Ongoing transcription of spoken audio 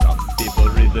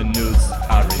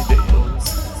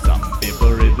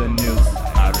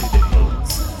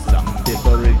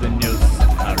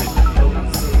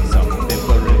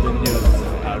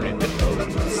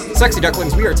Sexy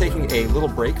Ducklings, we are taking a little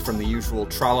break from the usual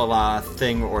tra-la-la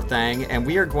thing or thang, and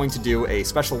we are going to do a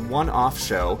special one-off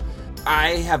show. I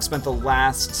have spent the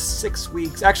last 6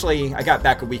 weeks, actually, I got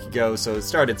back a week ago, so it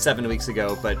started 7 weeks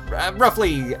ago, but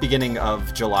roughly beginning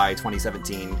of July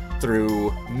 2017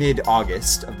 through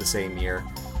mid-August of the same year.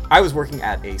 I was working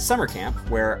at a summer camp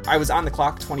where I was on the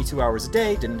clock 22 hours a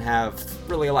day, didn't have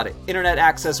really a lot of internet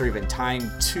access or even time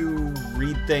to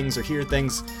read things or hear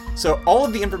things. So all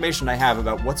of the information I have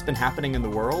about what's been happening in the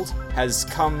world has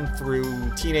come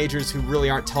through teenagers who really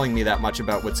aren't telling me that much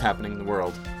about what's happening in the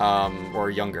world, or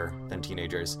younger than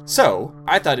teenagers. So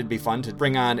I thought it'd be fun to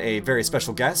bring on a very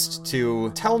special guest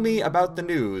to tell me about the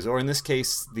news, or in this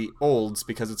case, the olds,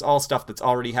 because it's all stuff that's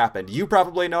already happened. You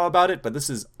probably know about it, but this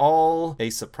is all a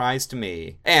surprise to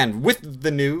me. And with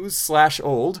the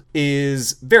news/old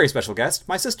is very special guest,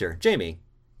 my sister, Jamie.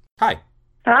 Hi.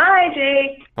 Hi,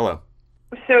 Jake. Hello.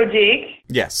 So, Jake.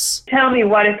 Yes. Tell me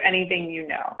what, if anything, you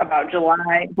know about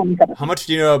July 27th. How much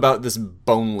do you know about this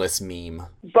boneless meme?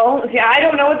 Yeah, I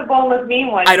don't know what the boneless meme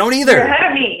was. I don't either. You're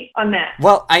ahead of me on that.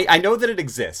 Well, I know that it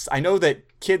exists. I know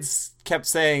that kids kept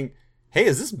saying, hey,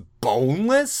 is this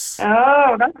boneless?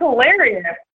 Oh, that's hilarious.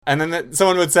 And then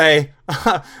someone would say,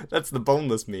 that's the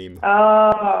boneless meme.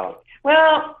 Oh.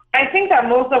 Well, I think that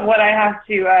most of what I have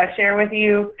to share with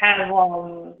you has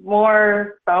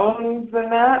more bones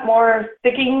than that, more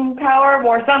sticking power,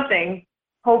 more something,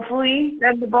 hopefully,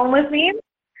 than the boneless meme.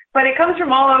 But it comes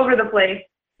from all over the place.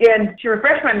 And to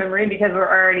refresh my memory, because we're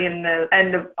already in the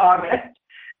end of August,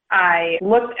 I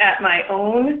looked at my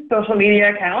own social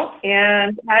media account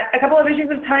and had a couple of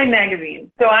issues of Time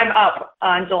magazine. So I'm up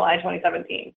on July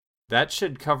 2017. That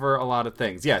should cover a lot of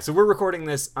things. Yeah, so we're recording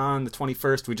this on the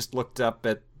 21st. We just looked up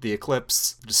at the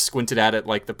eclipse, just squinted at it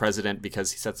like the president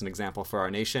because he sets an example for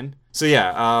our nation. So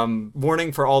yeah,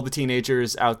 warning for all the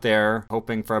teenagers out there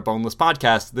hoping for a boneless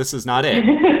podcast, this is not it.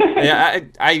 Yeah,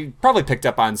 I probably picked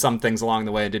up on some things along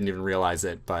the way and didn't even realize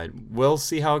it, but we'll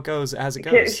see how it goes as it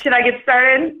goes. Should I get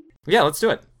started? Yeah, let's do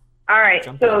it. All right,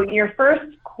 so your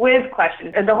first quiz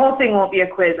question, and the whole thing won't be a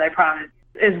quiz, I promise,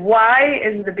 is why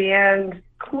is the band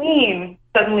Queen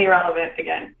suddenly relevant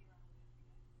again?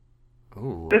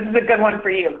 Ooh. This is a good one for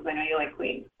you because I know you like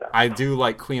Queen. So. I do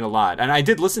like Queen a lot. And I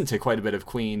did listen to quite a bit of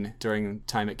Queen during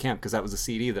time at camp because that was a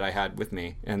CD that I had with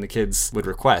me. And the kids would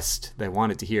request. They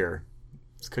wanted to hear.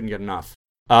 Just couldn't get enough.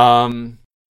 I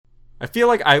feel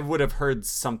like I would have heard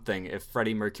something if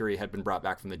Freddie Mercury had been brought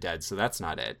back from the dead. So that's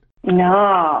not it.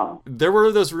 No. There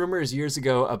were those rumors years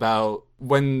ago about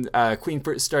when Queen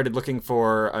first started looking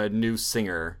for a new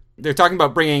singer. They're talking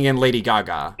about bringing in Lady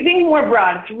Gaga. I think more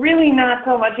broad. It's really not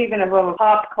so much even of a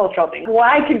pop cultural thing.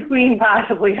 Why could Queen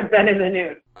possibly have been in the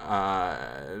news?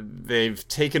 They've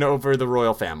taken over the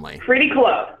royal family. Pretty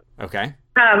close. Okay.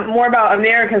 More about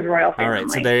America's royal family. All right,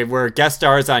 so they were guest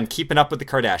stars on Keeping Up with the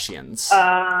Kardashians.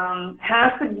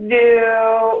 Has to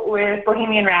do with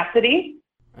Bohemian Rhapsody.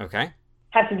 Okay.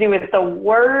 Has to do with the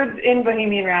words in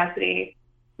Bohemian Rhapsody.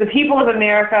 The people of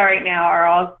America right now are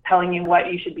all telling you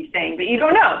what you should be saying, but you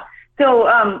don't know.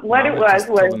 So what it was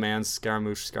told the man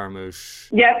Scaramouche, Scaramouche.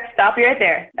 Yep, stop you right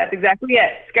there. That's exactly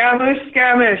it. Scaramouche,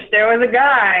 Scaramouche. There was a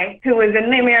guy who was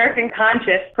in the American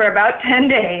conscious for about 10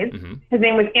 days. Mm-hmm. His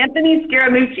name was Anthony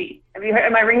Scaramucci.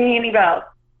 Am I ringing any bells?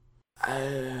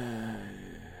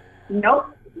 Nope.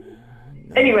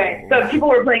 Anyway, so people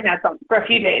were playing that song for a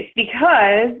few days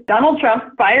because Donald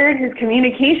Trump fired his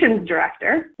communications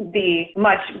director, the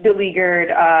much beleaguered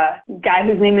guy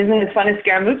whose name isn't as fun as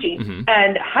Scaramucci, mm-hmm.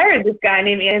 and hired this guy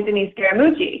named Anthony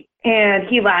Scaramucci. And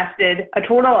he lasted a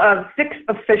total of 6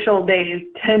 official days,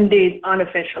 10 days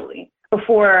unofficially,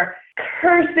 before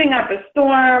cursing up a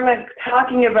storm,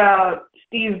 talking about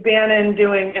Steve Bannon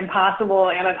doing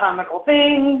impossible anatomical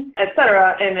things,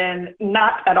 etc., and then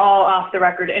not at all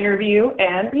off-the-record interview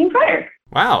and being fired.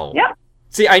 Wow. Yep.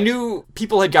 See, I knew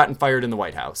people had gotten fired in the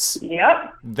White House.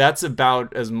 Yep. That's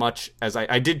about as much as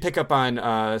I did pick up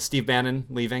on Steve Bannon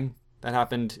leaving. That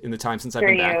happened in the time since I've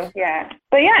been back. Yeah.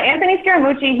 But yeah, Anthony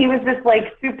Scaramucci, he was this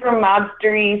like super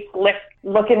mobstery,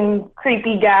 slick-looking,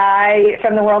 creepy guy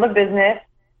from the world of business,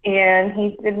 and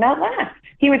he did not last.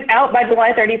 He was out by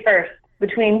July 31st.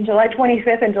 Between July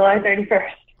 25th and July 31st.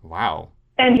 Wow.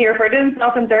 And he referred to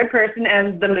himself in third person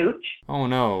as the Mooch. Oh,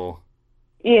 no.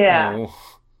 Yeah. Oh.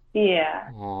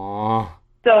 Yeah. Aww.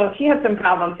 So he had some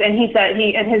problems. And he said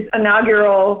in his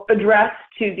inaugural address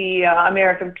to the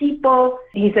American people,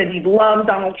 he said he loved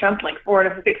Donald Trump like 4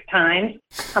 to 6 times.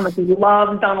 How much he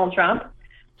loves Donald Trump.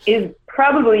 Is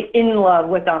probably in love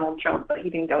with Donald Trump, but he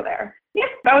didn't go there. Yeah,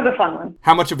 that was a fun one.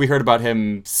 How much have we heard about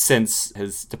him since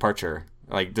his departure?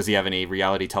 Like, does he have any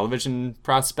reality television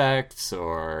prospects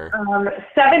or?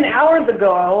 7 hours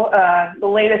ago, the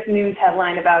latest news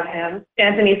headline about him,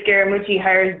 Anthony Scaramucci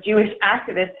hires Jewish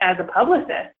activist as a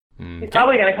publicist. He's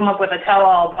probably going to come up with a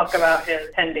tell-all book about his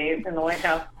 10 days in the White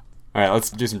House. All right, let's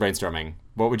do some brainstorming.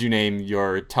 What would you name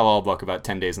your tell-all book about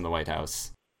 10 days in the White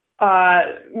House?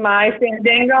 My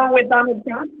Fandango with Donald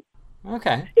Trump.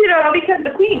 Okay. Because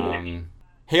the Queen.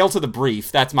 Hail to the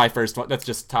Brief. That's my first one. That's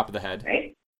just top of the head.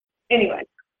 Right. Anyway,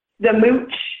 the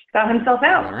mooch got himself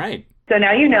out. All right. So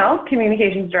now you know,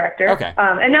 communications director. Okay.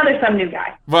 And now there's some new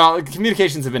guy. Well,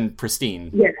 communications have been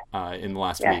pristine in the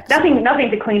last week. Nothing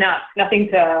to clean up. Nothing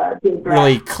to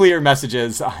really clear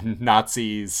messages on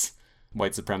Nazis,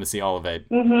 white supremacy, all of it.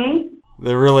 Mm-hmm.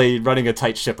 They're really running a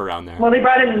tight ship around there. Well, they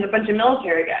brought in a bunch of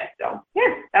military guys, so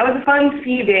yeah, that was a fun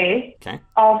few days. Okay.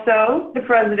 Also, the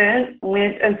president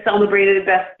went and celebrated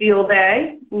Bastille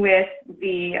Day with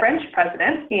the French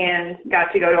president and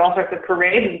got to go to all sorts of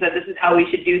parades and said this is how we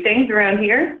should do things around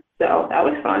here. So that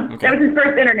was fun. Okay. That was his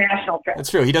first international trip.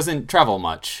 That's true. He doesn't travel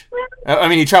much. I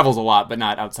mean, he travels a lot, but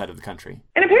not outside of the country.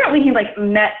 And apparently he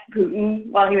met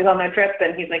Putin while he was on that trip,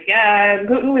 and he's like, yeah,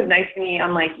 Putin was nice to me,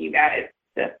 unlike you guys.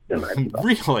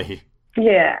 Really?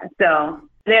 Yeah, so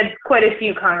they had quite a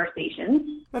few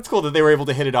conversations. That's cool that they were able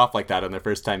to hit it off like that on their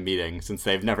first time meeting, since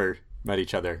they've never met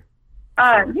each other.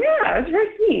 Yeah, it was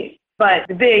very sweet. But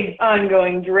the big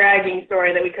ongoing dragging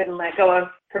story that we couldn't let go of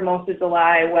for most of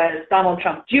July was Donald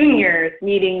Trump Jr.'s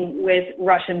meeting with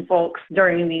Russian folks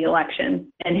during the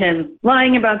election, and him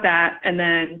lying about that, and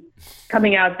then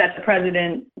coming out that the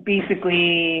president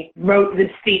basically wrote this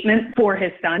statement for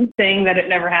his son, saying that it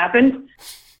never happened,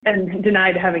 and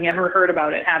denied having ever heard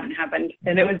about it having happened.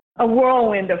 And it was a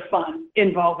whirlwind of fun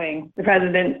involving the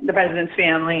president's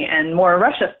family, and more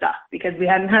Russia stuff, because we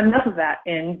hadn't had enough of that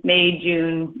in May,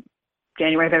 June,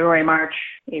 January, February, March,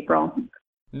 April.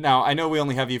 Now, I know we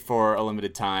only have you for a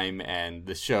limited time, and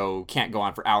the show can't go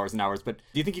on for hours and hours, but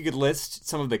do you think you could list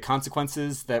some of the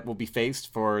consequences that will be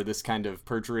faced for this kind of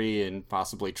perjury and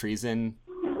possibly treason?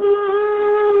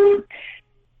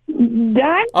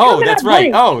 That's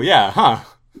right. Oh, yeah, huh.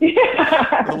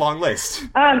 Yeah. A long list.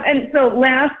 And so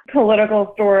last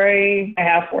political story I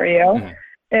have for you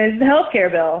is the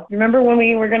healthcare bill. Remember when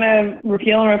we were going to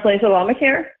repeal and replace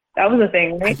Obamacare? That was a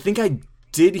thing, right? I think I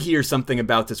did hear something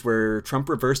about this where Trump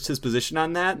reversed his position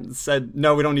on that and said,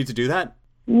 no, we don't need to do that.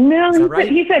 No,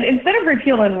 he said, instead of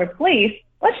repeal and replace,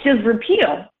 let's just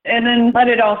repeal and then let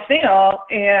it all fail.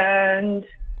 And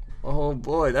oh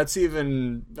boy, that's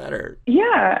even better.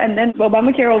 Yeah, and then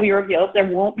Obamacare will be repealed. There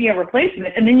won't be a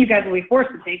replacement, and then you guys will be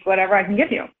forced to take whatever I can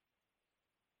give you.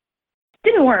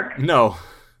 Didn't work. No,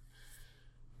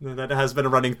 that has been a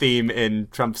running theme in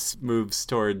Trump's moves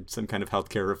toward some kind of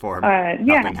healthcare reform.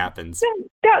 Nothing happens.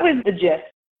 That was the gist.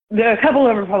 A couple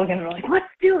of Republicans were like, let's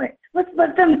do it. Let's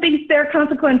let them face their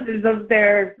consequences of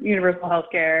their universal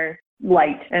healthcare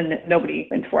light. And nobody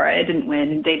went for it. It didn't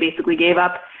win. They basically gave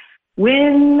up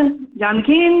when John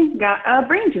McCain got a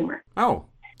brain tumor. Oh,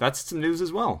 that's some news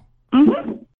as well.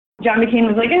 Mm-hmm. John McCain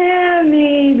was like,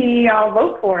 maybe I'll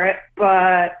vote for it.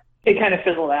 But it kind of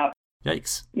fizzled out.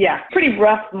 Yikes. Yeah, pretty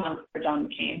rough month for John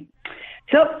McCain.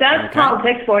 So that's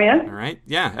politics for you. All right,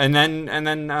 yeah, and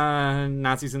then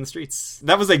Nazis in the streets.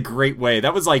 That was a great way.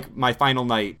 That was like my final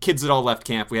night. Kids had all left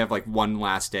camp. We have like one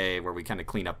last day where we kind of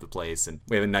clean up the place, and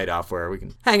we have a night off where we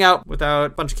can hang out without a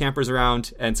bunch of campers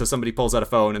around. And so somebody pulls out a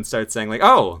phone and starts saying like,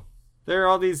 "Oh, there are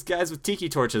all these guys with tiki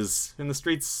torches in the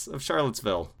streets of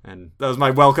Charlottesville," and that was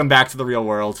my welcome back to the real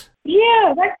world.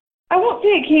 Yeah, I won't say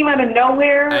it came out of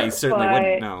nowhere. I certainly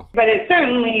wouldn't know. But it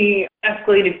certainly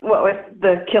escalated what was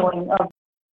the killing of.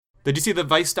 Did you see the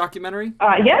Vice documentary?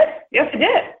 Yes, I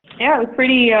did. Yeah, it was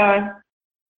pretty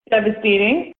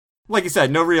devastating. Like you said,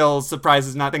 no real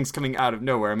surprises, not things coming out of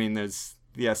nowhere. I mean, there's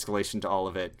the escalation to all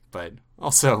of it, but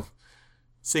also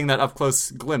seeing that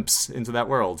up-close glimpse into that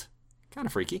world. Kind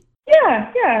of freaky.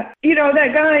 Yeah.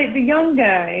 That guy, the young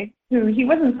guy, he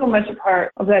wasn't so much a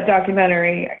part of that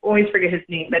documentary. I always forget his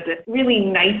name, but this really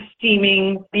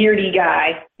nice-seeming, beardy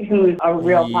guy who's a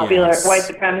real popular white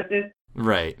supremacist.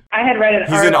 Right. I had read an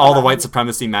article. He's in all the white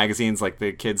supremacy magazines, like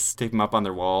the kids tape him up on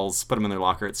their walls, put him in their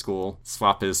locker at school,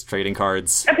 swap his trading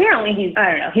cards. Apparently he's a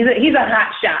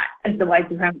hot shot as the white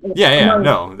supremacist.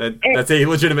 That's a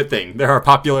legitimate thing. There are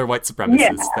popular white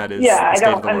supremacists. That is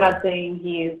I'm not saying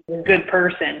he's a good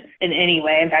person in any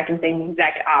way. In fact, I'm saying the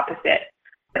exact opposite.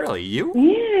 Really? You?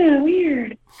 Yeah,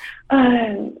 weird.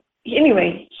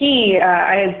 Anyway,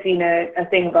 I had seen a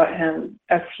thing about him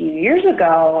a few years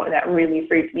ago that really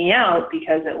freaked me out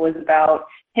because it was about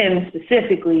him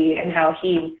specifically and how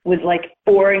he was like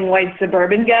boring white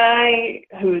suburban guy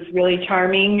who's really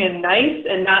charming and nice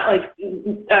and not like,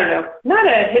 I don't know, not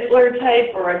a Hitler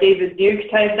type or a David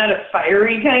Duke type, not a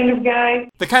fiery kind of guy.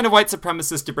 The kind of white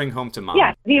supremacist to bring home to mom.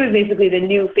 Yeah, he was basically the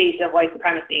new face of white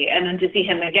supremacy. And then to see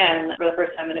him again for the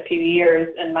first time in a few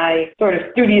years and my sort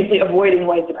of studiously avoiding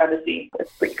white supremacy was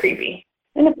pretty creepy.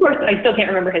 And of course, I still can't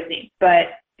remember his name, but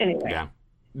anyway. Yeah.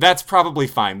 That's probably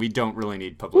fine. We don't really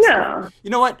need publicity. No. You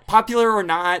know what? Popular or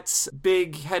not,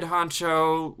 big head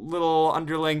honcho, little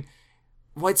underling,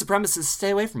 white supremacists, stay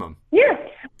away from them. Yeah.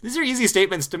 These are easy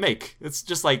statements to make. It's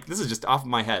just like, this is just off of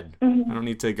my head. Mm-hmm. I don't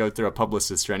need to go through a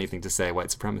publicist or anything to say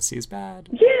white supremacy is bad.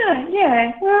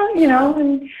 Yeah. Well, you know,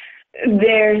 and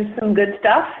there's some good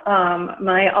stuff.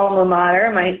 My alma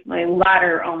mater, my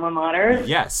latter alma mater,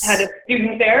 yes, had a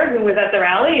student there who was at the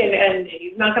rally, and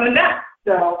he's not coming back.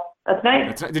 So that's nice.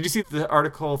 That's right. Did you see the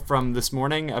article from this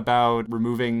morning about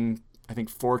removing, I think,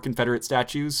 4 Confederate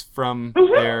statues from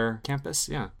their campus?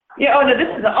 Yeah. Yeah. Oh no, this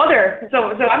is the other. So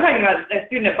I'm talking about a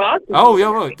student at Boston. Oh,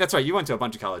 yeah. That's right. You went to a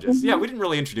bunch of colleges. Yeah, we didn't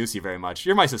really introduce you very much.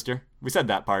 You're my sister. We said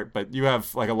that part, but you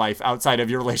have like a life outside of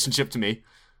your relationship to me.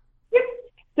 Yep.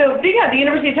 So yeah, the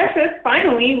University of Texas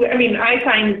finally. I mean, I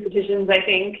signed petitions, I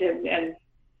think, and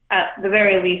at the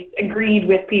very least agreed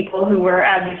with people who were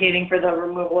advocating for the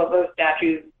removal of those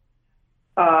statues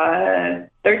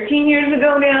 13 years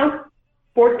ago now.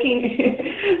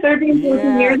 13,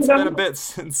 14 years it's ago. Been a bit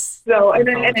since. So, and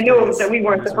I know that we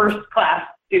weren't the first class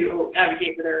to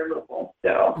advocate for their removal.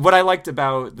 So, what I liked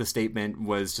about the statement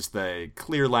was just the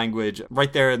clear language.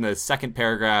 Right there in the second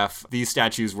paragraph, these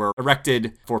statues were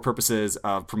erected for purposes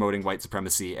of promoting white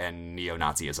supremacy and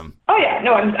neo-Nazism. Oh yeah,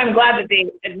 no, I'm glad that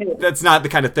they admitted. That's not the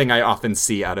kind of thing I often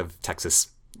see out of Texas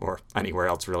or anywhere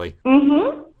else, really.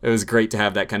 Mm-hmm. It was great to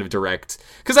have that kind of direct...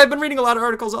 Because I've been reading a lot of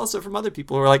articles also from other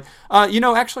people who are like,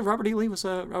 actually, Robert E. Lee was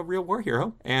a real war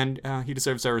hero, and he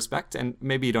deserves our respect, and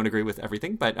maybe you don't agree with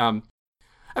everything, but...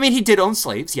 I mean, he did own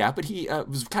slaves, yeah, but he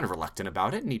was kind of reluctant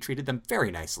about it, and he treated them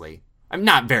very nicely. I mean,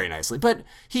 not very nicely, but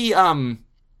he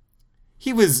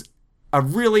was a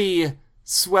really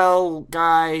swell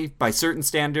guy by certain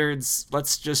standards.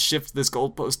 Let's just shift this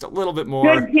goalpost a little bit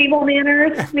more. Good table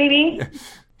manners, maybe.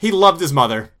 He loved his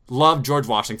mother. Loved George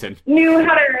Washington. Knew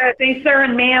how to say sir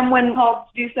and ma'am when called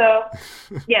to do so.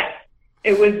 Yes.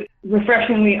 It was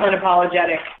refreshingly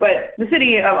unapologetic. But the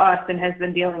city of Austin has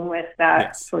been dealing with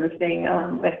that sort of thing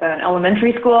with an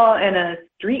elementary school and a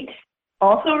street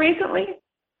also recently.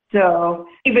 So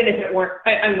even if it weren't,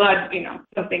 I'm glad,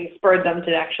 something spurred them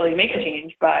to actually make a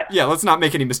change. But yeah, let's not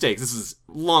make any mistakes. This is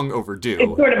long overdue.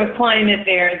 It's sort of a climate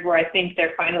there where I think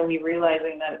they're finally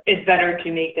realizing that it's better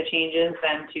to make the changes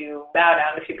than to bow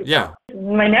down to people. Yeah.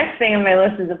 My next thing on my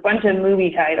list is a bunch of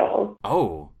movie titles.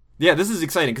 Oh. Yeah, this is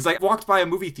exciting because I walked by a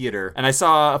movie theater and I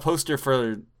saw a poster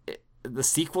for the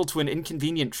sequel to An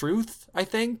Inconvenient Truth, I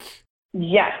think.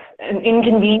 Yes, An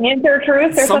Inconvenient or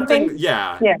Truth or something?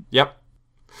 Yeah. Yep.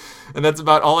 And that's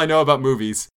about all I know about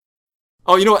movies.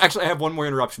 Oh, you know what? Actually, I have one more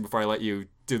interruption before I let you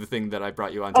do the thing that I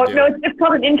brought you on to do. No, it's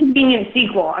called An Inconvenient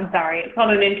Sequel. I'm sorry. It's called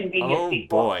An Inconvenient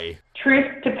Sequel. Oh, boy.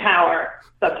 Truth to Power,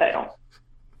 subtitle.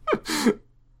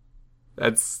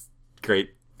 That's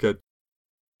great. Good.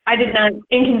 I did not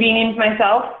inconvenience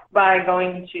myself by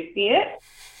going to see it,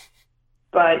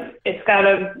 but it's got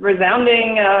a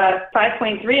resounding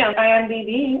 5.3 on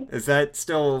IMDb. Is that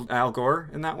still Al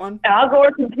Gore in that one? Al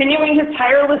Gore continuing his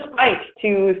tireless fight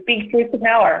to speak truth to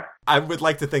power. I would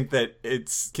like to think that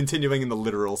it's continuing in the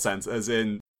literal sense, as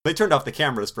in they turned off the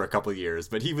cameras for a couple of years,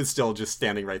 but he was still just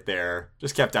standing right there,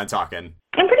 just kept on talking.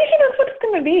 I'm pretty sure that's what it's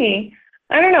going to be.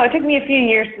 I don't know. It took me a few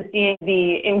years to see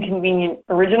the Inconvenient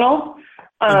original.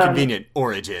 Inconvenient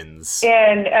Origins.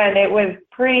 And it was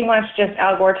pretty much just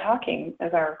Al Gore talking,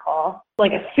 as I recall.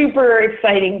 Like a super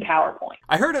exciting PowerPoint.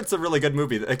 I heard it's a really good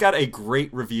movie. It got a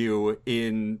great review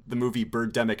in the movie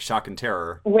Birdemic Shock and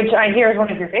Terror. Which I hear is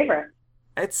one of your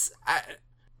favorites.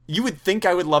 You would think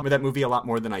I would love that movie a lot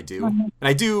more than I do. Mm-hmm. And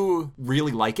I do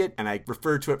really like it, and I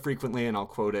refer to it frequently, and I'll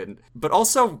quote it. But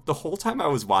also, the whole time I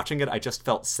was watching it, I just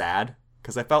felt sad.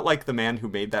 Because I felt like the man who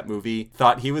made that movie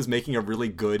thought he was making a really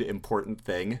good, important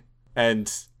thing.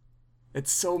 And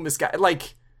it's so misguided.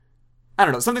 Like, I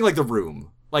don't know, something like The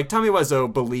Room. Like, Tommy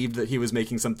Wiseau believed that he was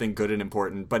making something good and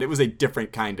important, but it was a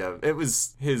different kind of... It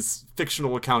was his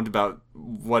fictional account about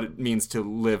what it means to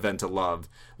live and to love.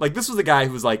 Like, this was a guy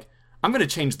who was like, I'm going to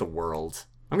change the world.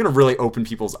 I'm going to really open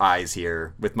people's eyes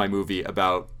here with my movie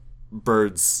about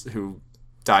birds who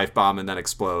dive bomb and then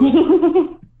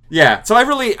explode. Yeah, so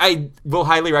I will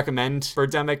highly recommend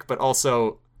Birdemic, but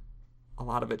also a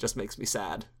lot of it just makes me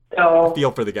sad. So I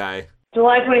feel for the guy.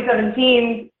 July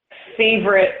 2017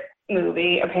 favorite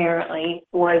movie, apparently,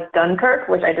 was Dunkirk,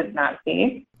 which I did not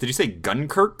see. Did you say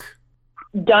Gunkirk?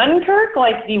 Dunkirk,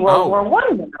 like the World War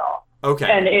One battle. Okay.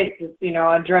 And it's,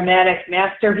 a dramatic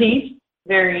masterpiece,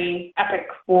 very epic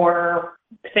war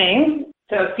thing.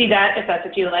 So see that if that's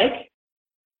what you like.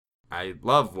 I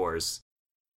love wars.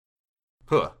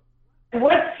 Huh.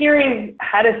 What series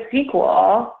had a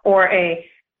sequel or a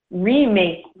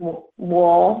remake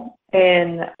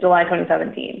in July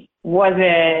 2017? Was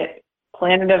it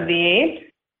Planet of the Apes?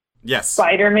 Yes.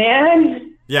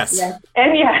 Spider-Man? Yes.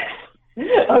 And yes.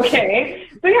 Okay.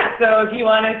 So if you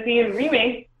want to see a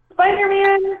remake,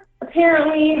 Spider-Man,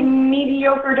 apparently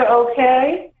mediocre to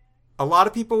okay. A lot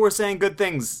of people were saying good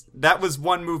things. That was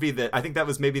one movie that, I think that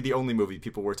was maybe the only movie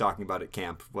people were talking about at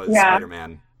camp, was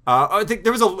Spider-Man. I think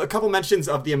there was a couple mentions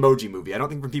of the Emoji Movie. I don't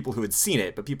think from people who had seen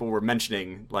it, but people were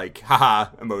mentioning, like, haha,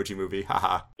 Emoji Movie,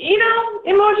 haha.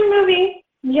 Emoji Movie,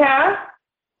 yeah.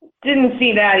 Didn't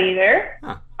see that either.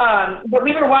 Huh. But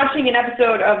we were watching an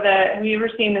episode of have you ever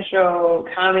seen the show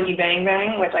Comedy Bang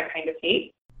Bang, which I kind of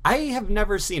hate? I have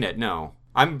never seen it, no.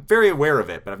 I'm very aware of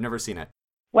it, but I've never seen it.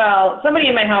 Well, somebody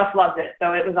in my house loves it,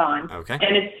 so it was on. Okay.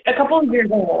 And it's a couple of years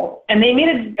old. And they made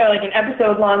an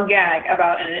episode-long gag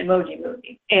about an Emoji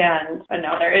Movie. And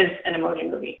no, there is an Emoji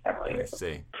Movie several years ago.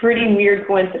 I see. Pretty weird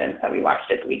coincidence that we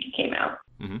watched it the week it came out.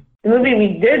 Mm-hmm. The movie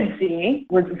we did see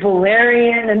was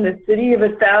Valerian and the City of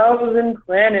a Thousand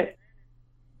Planets.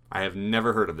 I have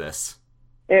never heard of this.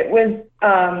 It was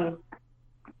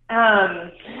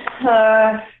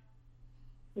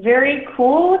very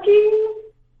cool looking.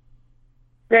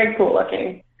 Very cool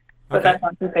looking. But Okay. that's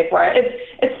not to say for it.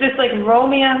 It's this like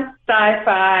romance,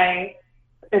 sci-fi,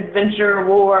 adventure,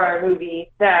 war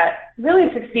movie that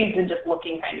really succeeds in just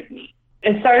looking kind of neat.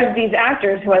 It stars these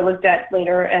actors who I looked at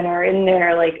later and are in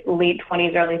their like late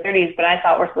 20s, early 30s, but I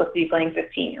thought were supposed to be playing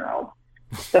 15-year-olds.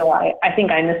 So I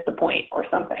think I missed the point or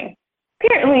something.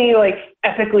 Apparently, like,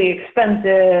 epically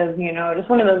expensive, just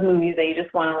one of those movies that you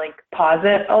just want to, like, pause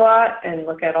it a lot and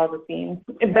look at all the scenes.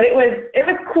 But it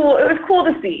was cool. It was cool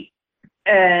to see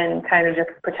and kind of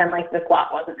just pretend like the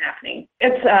plot wasn't happening.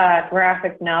 It's a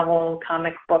graphic novel,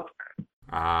 comic book. It's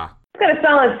got a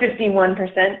solid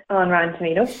 51% on Rotten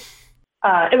Tomatoes.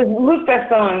 It was Luc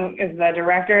Besson is the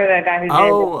director, the guy who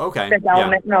did Fifth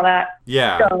Element and all that.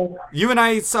 Yeah. So, you and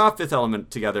I saw Fifth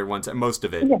Element together once, most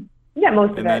of it. Yeah,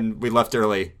 most of it. And then we left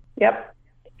early. Yep.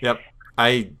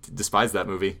 I despise that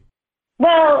movie.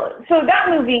 Well, so that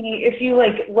movie, if you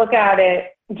like look at it,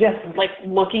 just like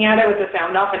looking at it with the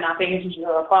sound off and not paying attention to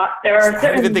the plot, there are certain I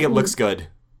don't even think it looks good.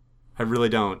 I really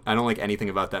don't. I don't like anything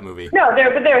about that movie. No,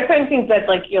 there are certain things that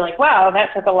like you're like, wow,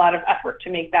 that took a lot of effort to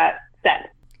make that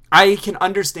set. I can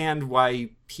understand why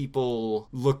people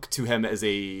look to him as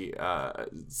a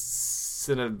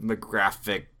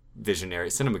cinematographic visionary,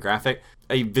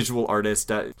 a visual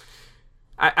artist.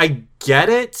 I get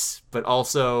it, but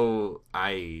also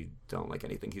I don't like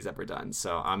anything he's ever done.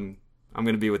 So I'm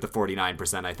going to be with the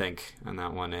 49%, I think, on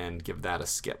that one and give that a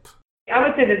skip. I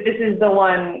would say that this is the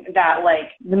one that,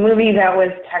 like, the movie that was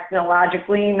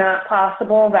technologically not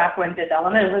possible back when Fifth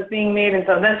Element was being made. And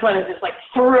so this one is just, like,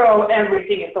 throw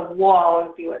everything at the wall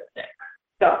and see what sticks.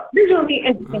 So visually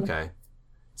interesting. Okay.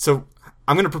 So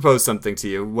I'm going to propose something to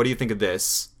you. What do you think of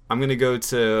this? I'll go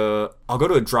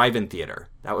to a drive-in theater.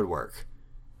 That would work.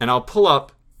 And I'll pull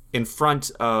up in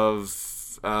front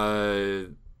of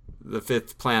the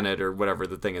Fifth Planet or whatever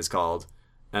the thing is called.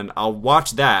 And I'll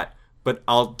watch that. But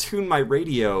I'll tune my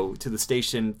radio to the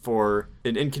station for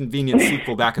an inconvenient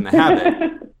sequel Back in the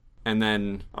Habit. And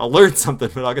then I'll learn something,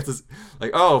 but I'll get this,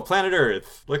 like, oh, planet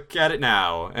Earth, look at it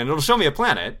now. And it'll show me a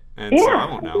planet, and so I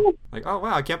won't know. Like, oh,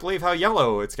 wow, I can't believe how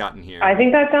yellow it's gotten here. I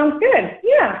think that sounds good,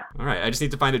 yeah. All right, I just need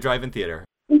to find a drive-in theater.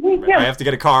 Yeah. I have to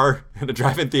get a car and a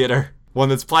drive-in theater, one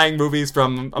that's playing movies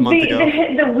from a month ago.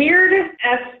 The weirdest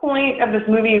point of this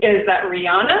movie is that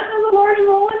Rihanna has a large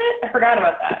role in it. I forgot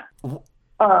about that.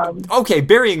 Okay,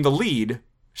 burying the lead.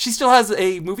 She still has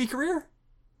a movie career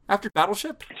after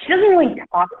Battleship? She doesn't really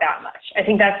talk that much. I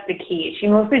think that's the key. She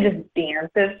mostly just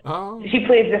dances. Oh. She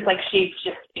plays this, like,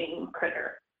 shape-shifting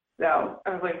critter. So I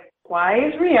was like, why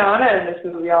is Rihanna in this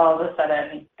movie all of a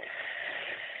sudden?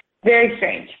 Very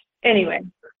strange. Anyway.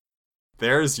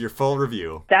 There's your full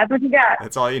review. That's what you got.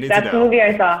 That's all you need to know. That's the movie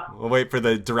I saw. We'll wait for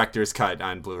the director's cut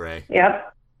on Blu-ray. Yep.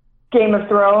 Game of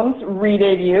Thrones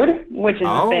re-debuted, which is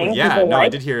the thing. Oh, yeah. No, I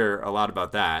did hear a lot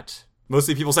about that.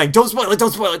 Mostly people saying, don't spoil it,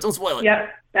 don't spoil it, don't spoil it. Yep.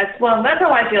 That's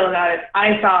how I feel about it.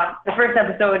 I saw the first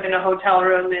episode in a hotel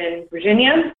room in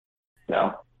Virginia.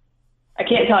 So I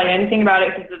can't tell you anything about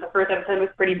it because the first episode was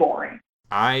pretty boring.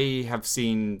 I have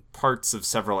seen parts of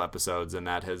several episodes, and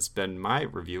that has been my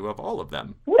review of all of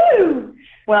them. Woo!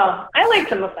 Well, I like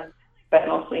some of them, but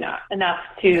mostly not enough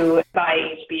to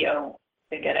buy HBO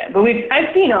to get it. But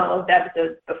I've seen all of the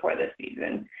episodes before this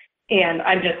season, and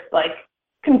I'm just like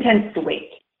content to wait.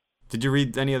 Did you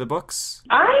read any of the books?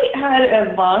 I had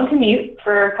a long commute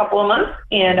for a couple of months,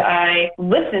 and I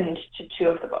listened to 2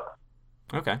 of the books.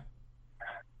 Okay.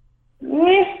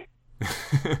 Meh.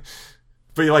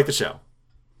 But you like the show?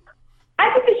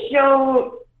 I think the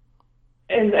show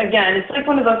is, again, it's like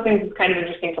one of those things that's kind of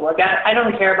interesting to look at. I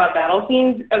don't care about battle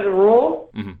scenes as a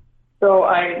rule, so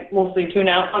I mostly tune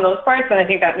out on those parts, and I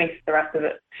think that makes the rest of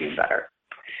it seem better.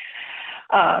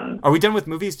 Are we done with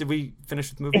movies? Did we finish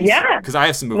with movies? Yeah. Because I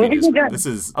have some movies. This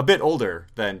is a bit older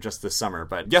than just this summer,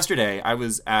 but yesterday I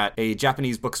was at a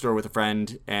Japanese bookstore with a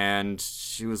friend, and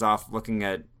she was off looking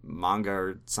at manga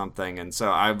or something, and so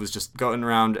I was just going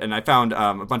around, and I found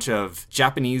a bunch of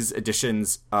Japanese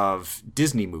editions of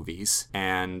Disney movies,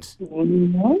 and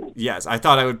yes, I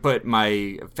thought I would put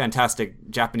my fantastic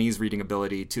Japanese reading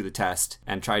ability to the test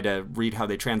and try to read how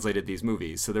they translated these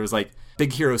movies. So there was like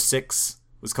Big Hero 6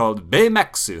 was called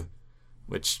Baymaxu,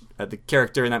 which the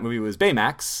character in that movie was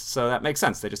Baymax, so that makes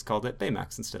sense. They just called it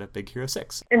Baymax instead of Big Hero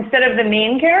 6. Instead of the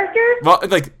main character? Well,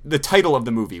 like, the title of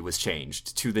the movie was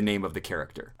changed to the name of the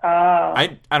character. Oh.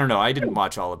 I don't know. I didn't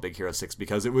watch all of Big Hero 6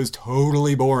 because it was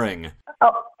totally boring.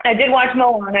 Oh, I did watch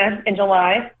Moana in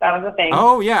July. That was a thing.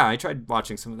 Oh, yeah. I tried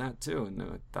watching some of that, too,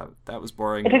 and that was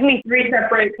boring. It took me 3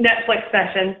 separate Netflix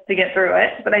sessions to get through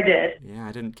it, but I did. Yeah,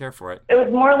 I didn't care for it. It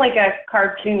was more like a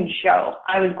cartoon show.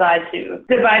 I was glad to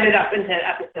divide it up into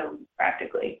episodes,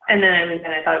 practically. And then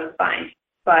I thought it was fine.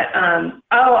 But,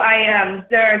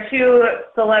 there are 2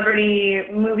 celebrity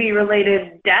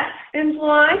movie-related deaths in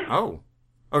July. Oh.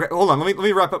 Okay, hold on. Let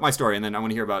me wrap up my story, and then I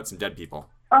want to hear about some dead people.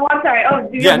 Oh, I'm sorry. Oh,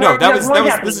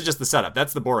 This is just the setup.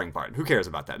 That's the boring part. Who cares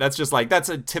about that? That's just like, that's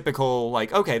a typical,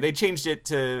 like, okay, they changed it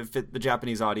to fit the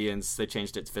Japanese audience. They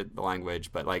changed it to fit the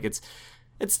language, but like, it's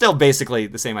still basically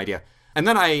the same idea. And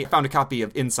then I found a copy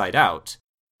of Inside Out,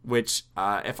 which,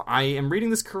 if I am reading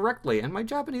this correctly, and my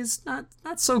Japanese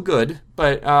not so good,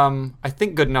 but I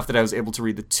think good enough that I was able to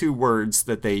read the 2 words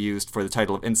that they used for the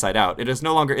title of Inside Out. It is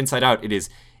no longer Inside Out, it is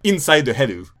Inside the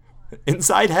Head.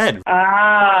 Inside Head.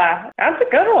 Ah, that's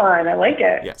a good one. I like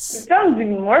it. Yes. It sounds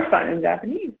even more fun in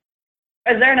Japanese.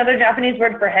 Is there another Japanese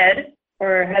word for head?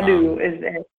 Or hedu is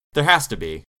it? There has to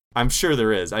be. I'm sure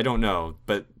there is. I don't know.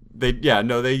 But they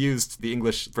used the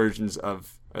English versions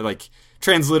of, or like,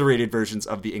 transliterated versions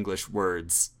of the English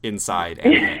words inside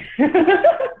and head.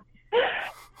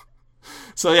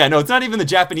 So yeah, no, it's not even the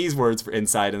Japanese words for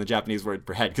inside and the Japanese word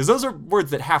for head, because those are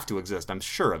words that have to exist, I'm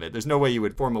sure of it. There's no way you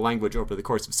would form a language over the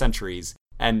course of centuries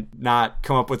and not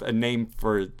come up with a name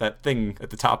for that thing at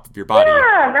the top of your body.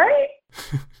 Yeah, right?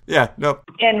 Yeah, nope.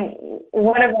 And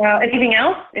what about, anything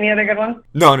else? Any other good ones?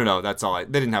 No, that's all.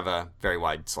 They didn't have a very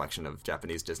wide selection of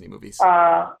Japanese Disney movies.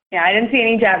 Yeah, I didn't see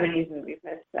any Japanese movies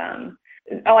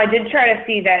I did try to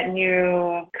see that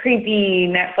new creepy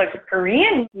Netflix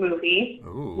Korean movie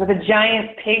with a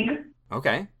giant pig.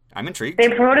 Okay, I'm intrigued. They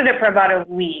promoted it for about a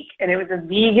week, and it was a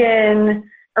vegan,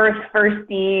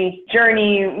 earth-firsty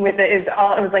journey with it. It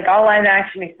was like all live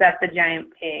action except the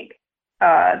giant pig.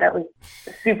 That was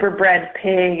a super bred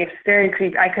pig. It's very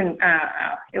creepy. I can't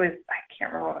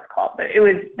remember what it was called, but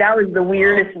that was the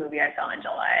weirdest movie I saw in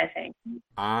July, I think.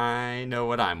 I know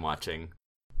what I'm watching.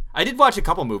 I did watch a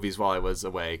couple movies while I was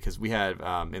away, because we had,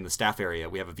 in the staff area,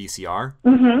 we have a VCR.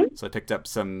 Mm-hmm. So I picked up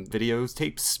some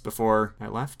videotapes before I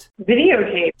left.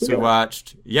 Videotapes? So we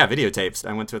watched, videotapes.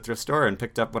 I went to a thrift store and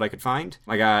picked up what I could find.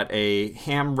 I got a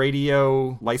ham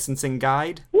radio licensing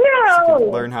guide. No! So I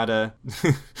could learn how to...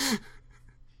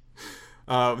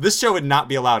 this show would not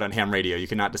be allowed on ham radio. You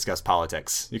cannot discuss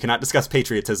politics. You cannot discuss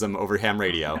patriotism over ham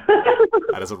radio.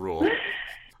 That is a rule.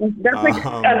 That's like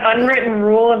an unwritten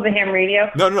rule of the ham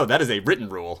radio? No, that is a written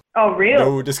rule. Oh, really?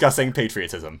 No discussing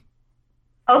patriotism.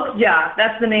 Oh, yeah,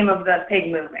 that's the name of the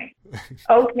pig movie.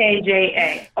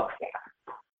 OKJA. Okay.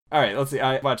 All right, let's see.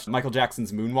 I watched Michael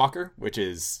Jackson's Moonwalker, which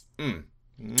is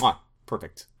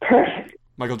perfect. Perfect.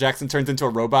 Michael Jackson turns into a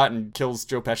robot and kills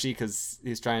Joe Pesci because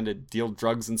he's trying to deal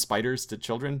drugs and spiders to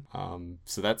children.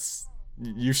 So that's...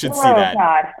 You should see that. Oh,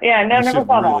 God. Yeah, never saw that.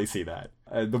 You should really see that.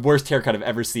 The worst haircut I've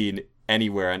ever seen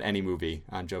anywhere on any movie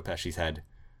on Joe Pesci's head.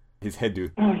 His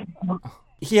head.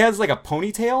 He has like a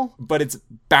ponytail, but it's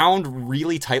bound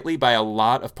really tightly by a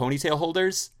lot of ponytail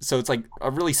holders. So it's like a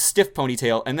really stiff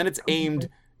ponytail, and then it's aimed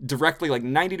directly like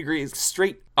 90 degrees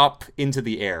straight up into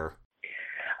the air.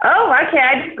 Oh, okay.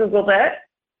 I just Googled it.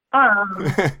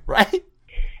 Right?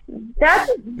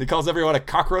 That's He calls everyone a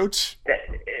cockroach.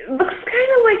 it looks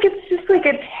kind of like it's just like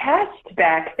a test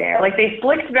back there. Like they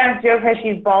flicked back Joe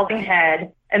Pesci's balding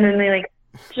head, and then they like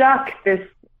stuck this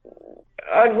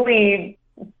ugly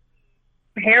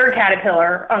hair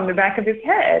caterpillar on the back of his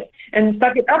head and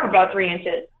stuck it up about 3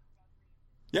 inches.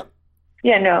 Yep.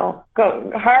 Yeah, no,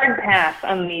 go hard pass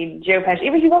on the Joe Pesci.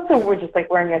 Even he also was just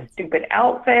like wearing a stupid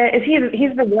outfit.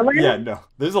 He's the villain? Yeah, no.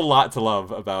 There's a lot to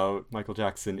love about Michael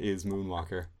Jackson is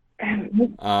Moonwalker.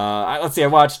 Let's see, I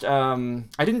watched, I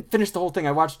didn't finish the whole thing.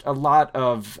 I watched a lot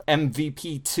of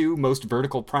MVP2, Most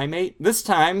Vertical Primate. This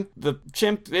time, the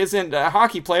chimp isn't a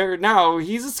hockey player. Now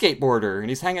he's a skateboarder, and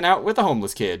he's hanging out with a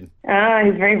homeless kid.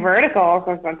 He's very vertical,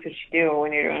 because that's what you do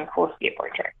when you're doing a cool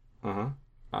skateboard trick. Uh-huh.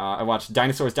 I watched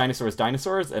Dinosaurs, Dinosaurs,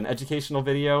 Dinosaurs, an educational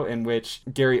video in which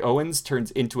Gary Owens turns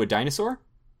into a dinosaur.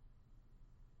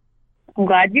 I'm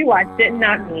glad you watched it,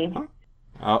 not me.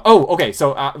 Okay,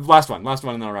 so last one, and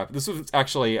then I'll wrap it. This was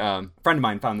actually, a friend of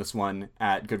mine found this one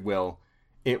at Goodwill.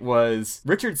 It was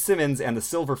Richard Simmons and the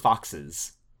Silver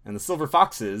Foxes. And the Silver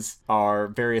Foxes are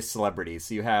various celebrities.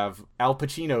 So you have Al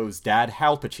Pacino's dad,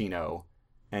 Hal Pacino.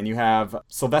 And you have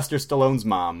Sylvester Stallone's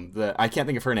mom. I can't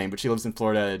think of her name, but she lives in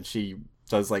Florida, and she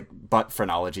does, like, butt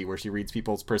phrenology, where she reads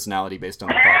people's personality based on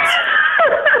their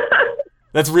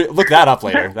butts. Look that up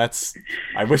later.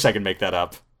 I wish I could make that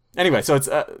up. Anyway, so it's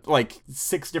like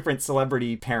 6 different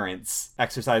celebrity parents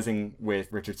exercising with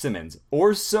Richard Simmons.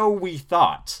 Or so we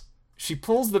thought. She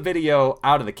pulls the video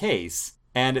out of the case,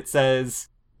 and it says,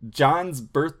 John's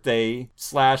birthday /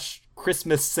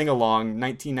 Christmas sing-along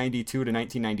 1992 to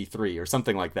 1993, or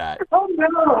something like that. Oh,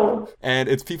 no. And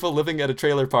it's people living at a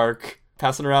trailer park,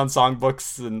 passing around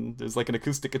songbooks, and there's like an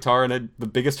acoustic guitar and the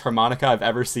biggest harmonica I've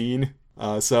ever seen.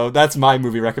 So that's my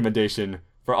movie recommendation.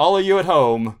 For all of you at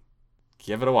home,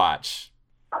 give it a watch.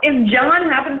 If John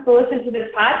happens to listen to this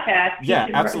podcast... Yeah,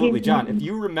 absolutely, John. If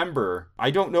you remember,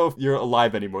 I don't know if you're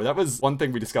alive anymore. That was one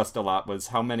thing we discussed a lot, was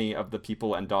how many of the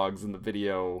people and dogs in the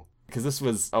video... Because this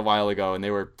was a while ago, and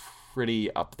they were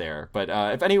pretty up there. But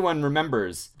if anyone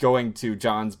remembers going to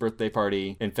John's birthday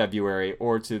party in February,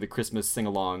 or to the Christmas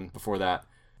sing-along before that,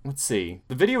 let's see.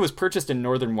 The video was purchased in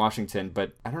northern Washington,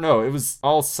 but I don't know. It was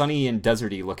all sunny and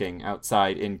deserty looking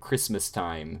outside in Christmas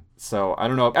time. So I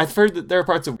don't know. I've heard that there are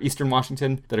parts of eastern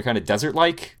Washington that are kind of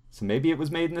desert-like. So maybe it was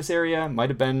made in this area. Might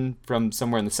have been from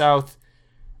somewhere in the south.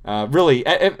 Really,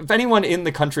 if anyone in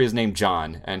the country is named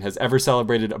John and has ever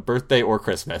celebrated a birthday or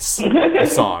Christmas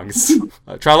songs,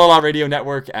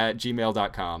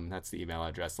 tralalaradionnetwork@gmail.com. That's the email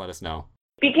address. Let us know.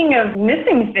 Speaking of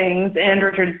missing things and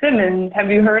Richard Simmons, have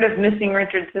you heard of Missing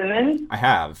Richard Simmons? I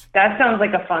have. That sounds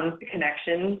like a fun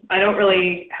connection. I don't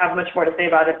really have much more to say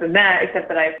about it than that, except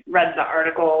that I read the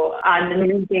article on the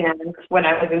newsstand when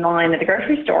I was in line at the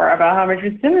grocery store about how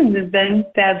Richard Simmons has been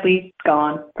sadly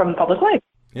gone from the public life.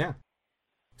 Yeah.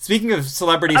 Speaking of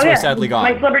celebrities who are sadly gone.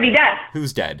 My celebrity death.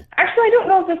 Who's dead? Actually, I don't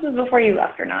know if this was before you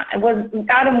left or not. It was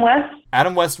Adam West.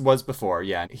 Adam West was before,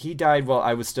 yeah. He died while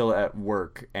I was still at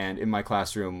work, and in my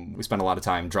classroom, we spent a lot of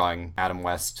time drawing Adam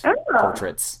West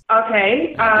portraits.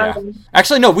 Okay. Yeah.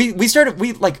 Actually, no, we started,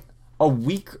 like, a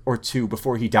week or two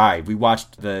before he died, we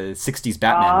watched the 60s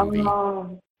Batman movie.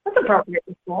 That's appropriate.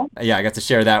 Yeah, I got to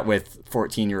share that with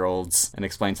 14-year-olds and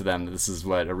explain to them that this is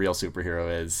what a real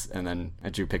superhero is. And then I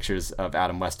drew pictures of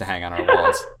Adam West to hang on our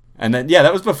walls. And then, yeah,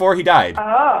 that was before he died.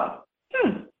 Oh.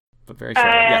 But very short,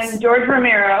 and yes. George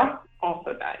Romero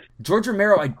also died. George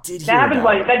Romero, I did hear that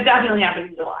about. That definitely happened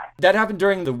in July. That happened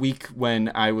during the week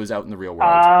when I was out in the real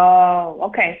world. Oh,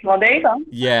 okay. Well, there you go.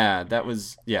 Yeah, that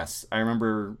was, yes. I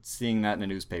remember seeing that in a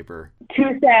newspaper.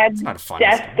 2 sad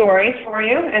death stories for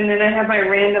you, and then I have my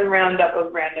random roundup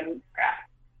of random crap.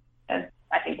 And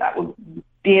I think that would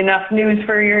be enough news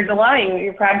for your July.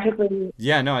 You're practically...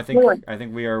 Yeah, no, I think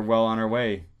we are well on our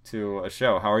way to a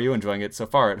show. How are you enjoying it so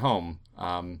far at home?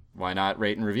 Why not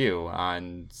rate and review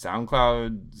on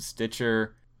SoundCloud,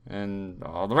 Stitcher, and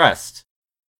all the rest?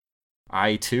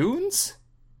 iTunes?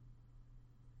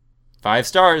 5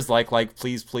 stars, like,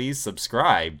 please,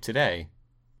 subscribe today.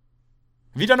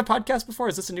 Have you done a podcast before?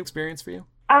 Is this a new experience for you?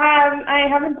 I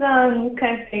haven't done this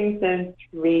kind of thing since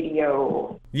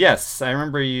radio. Yes, I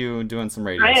remember you doing some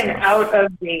radio stuff. I am out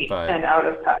of date and out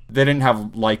of touch. They didn't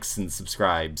have likes and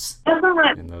subscribes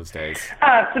in those days.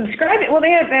 Subscribe? Well,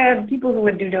 they had people who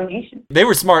would do donations. They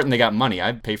were smart and they got money.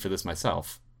 I'd pay for this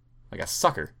myself. Like a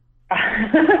sucker.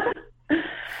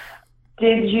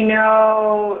 Did you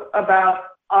know about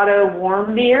Otto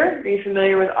Warmbier? Are you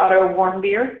familiar with Otto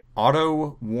Warmbier?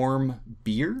 Otto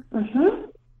Warmbier? Mm-hmm.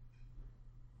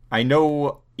 I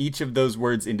know each of those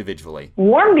words individually.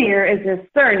 Warmbier is the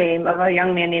surname of a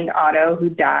young man named Otto who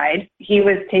died. He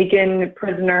was taken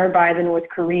prisoner by the North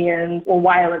Koreans a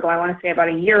while ago, I want to say about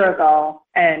a year ago,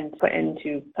 and put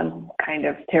into some kind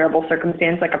of terrible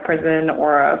circumstance like a prison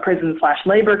or a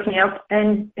prison/labor camp.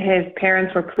 And his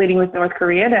parents were pleading with North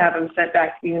Korea to have him sent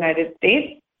back to the United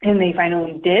States. And they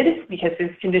finally did, because his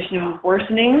condition was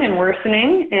worsening and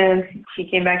worsening. And he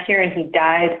came back here and he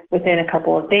died within a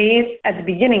couple of days at the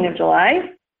beginning of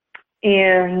July.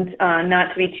 And not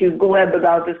to be too glib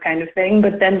about this kind of thing,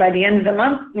 but then by the end of the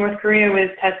month, North Korea was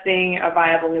testing a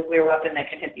viable nuclear weapon that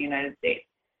could hit the United States.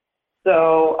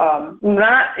 So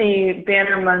not a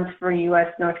banner month for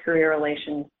U.S.-North Korea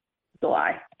relations,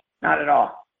 July. Not at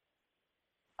all.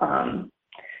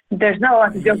 There's not a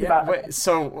lot to joke about.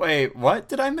 Wait, what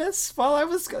did I miss while I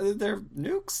was there?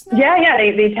 Nukes? No? Yeah.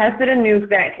 They tested a nuke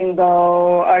that can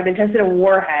go, or they tested a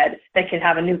warhead that can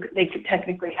have a nuke. They could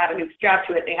technically have a nuke strapped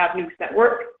to it. They have nukes that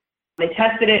work. They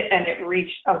tested it, and it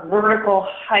reached a vertical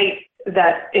height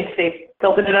that, if they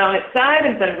tilted it on its side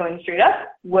instead of going straight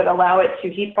up, would allow it to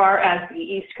heat far as the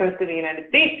east coast of the United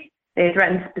States. They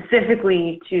threatened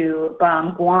specifically to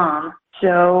bomb Guam.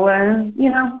 So,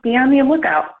 be on the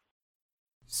lookout.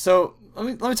 So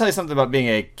let me tell you something about being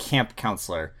a camp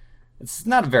counselor. It's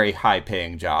not a very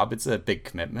high-paying job. It's a big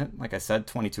commitment. Like I said,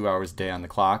 22 hours a day on the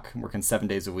clock, working 7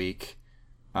 days a week.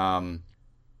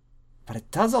 But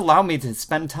it does allow me to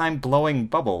spend time blowing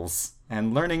bubbles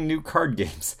and learning new card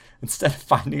games instead of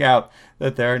finding out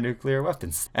that there are nuclear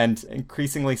weapons, and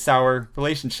increasingly sour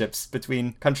relationships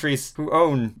between countries who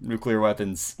own nuclear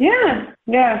weapons.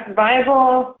 Yeah,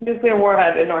 viable nuclear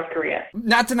warhead in North Korea.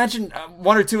 Not to mention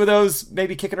one or two of those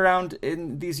maybe kicking around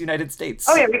in these United States.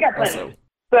 Oh yeah, we got plenty.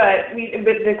 But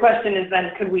the question is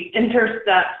then, could we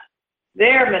intercept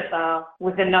their missile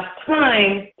with enough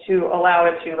time to allow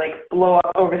it to blow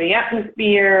up over the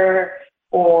atmosphere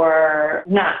or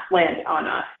not land on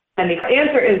us? And the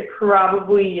answer is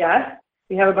probably yes.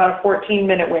 We have about a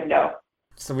 14-minute window.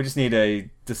 So we just need a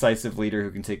decisive leader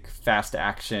who can take fast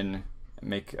action and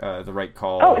make the right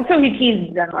call. Oh, and so he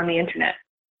teased them on the internet.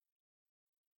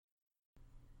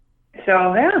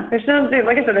 So yeah,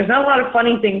 like I said, there's not a lot of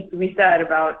funny things to be said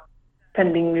about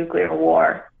pending nuclear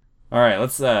war. All right,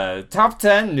 let's top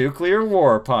 10 nuclear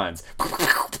war puns.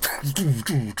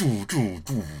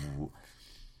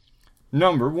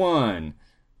 Number 1.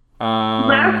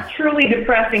 Last truly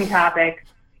depressing topic.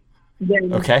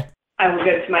 Then okay. I will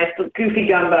go to my goofy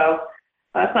gumbo.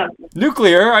 That's not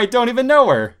nuclear. I don't even know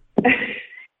her.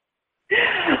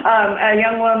 A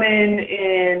young woman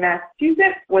in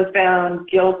Massachusetts was found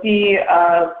guilty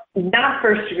of not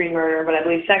first-degree murder, but I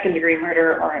believe second-degree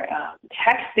murder, or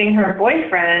texting her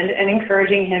boyfriend and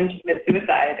encouraging him to commit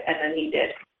suicide, and then he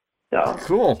did. So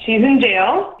cool. She's in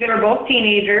jail. They were both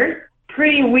teenagers.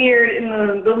 Pretty weird in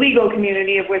the legal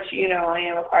community, of which, I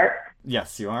am a part.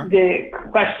 Yes, you are. The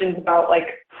questions about,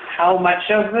 how much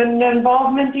of an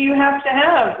involvement do you have to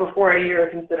have before you're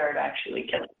considered actually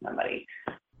killing somebody?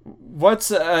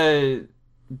 What's a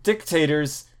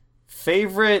dictator's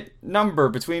favorite number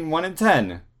between 1 and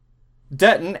 10?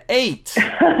 Denton, 8.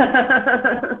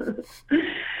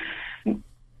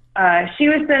 She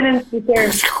was sentenced to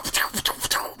serve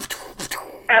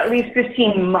at least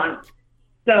 15 months.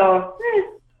 So,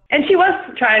 and she was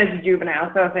tried as a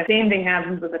juvenile, so if the same thing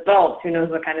happens with adults, who knows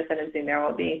what kind of sentencing there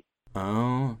will be.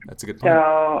 Oh, that's a good point.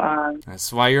 So,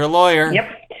 that's why you're a lawyer.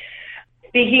 Yep.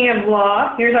 Speaking of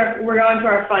law, we're going to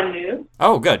our fun news.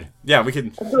 Oh, good. Yeah, we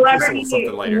can. A celebrity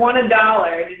won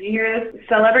 $1. Did you hear this?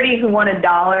 Celebrity who won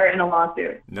 $1 in a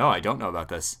lawsuit. No, I don't know about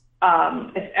this.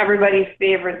 It's everybody's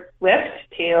favorite Swift,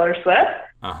 Taylor Swift.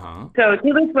 Uh-huh. So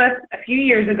Taylor Swift, a few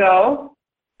years ago,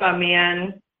 a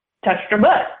man touched her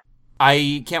butt.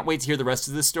 I can't wait to hear the rest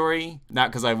of this story.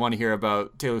 Not because I want to hear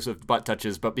about Taylor Swift butt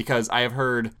touches, but because I have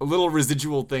heard little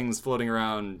residual things floating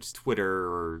around Twitter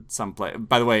or someplace.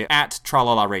 By the way, at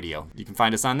Tralala Radio. You can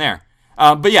find us on there.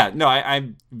 But yeah, no,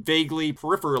 I'm vaguely,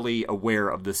 peripherally aware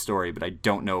of this story, but I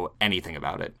don't know anything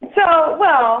about it. So,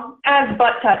 well, as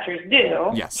butt touchers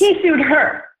do, yes. He sued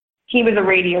her. He was a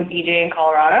radio DJ in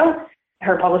Colorado.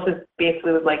 Her publicist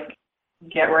basically was like,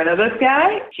 get rid of this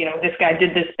guy. This guy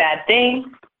did this bad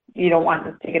thing. You don't want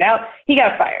to take it out. He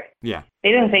got fired. Yeah. They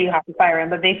didn't say you have to fire him,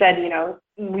 but they said,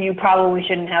 you probably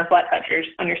shouldn't have butt touchers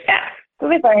on your staff. So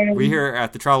they fired him. We here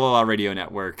at the Tralala Radio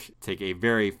Network take a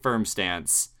very firm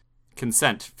stance.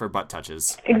 Consent for butt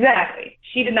touches. Exactly.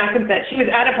 She did not consent. She was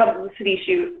at a publicity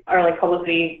shoot, or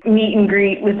publicity meet and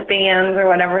greet with fans or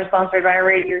whatever, sponsored by a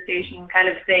radio station, kind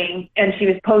of thing. And she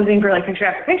was posing for picture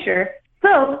after picture.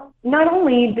 So not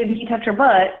only did he touch her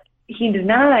butt, he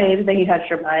denied that he touched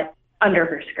her butt. under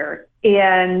her skirt. But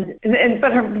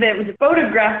it was a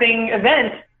photographing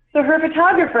event. So her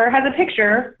photographer has a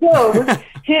picture, shows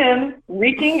him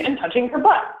reaching and touching her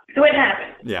butt. So it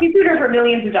happened. Yeah. He sued her for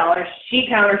millions of dollars. She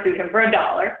countersued him for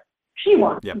 $1. She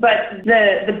won. Yep. But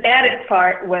the baddest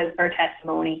part was her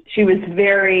testimony. She was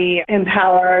very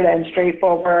empowered and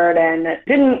straightforward and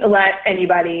didn't let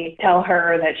anybody tell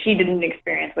her that she didn't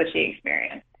experience what she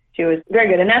experienced. She was very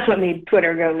good. And that's what made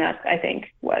Twitter go nuts, I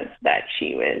think, was that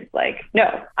she was like,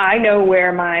 no, I know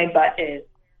where my butt is.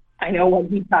 I know what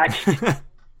he touched.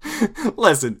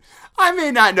 Listen, I may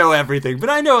not know everything,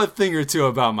 but I know a thing or two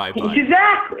about my butt.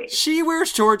 Exactly. She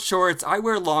wears short shorts, I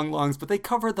wear long longs, but they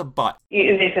cover the butt.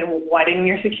 And they said, well, why didn't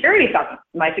your security stop him?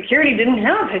 My security didn't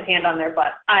have his hand on their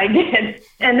butt. I did.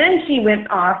 And then she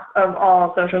went off of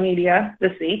all social media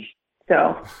this week.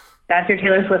 So that's your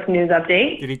Taylor Swift news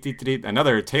update.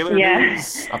 Another Taylor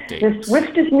news update. The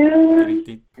Swiftest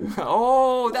news.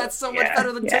 Oh, that's so much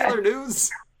better than Taylor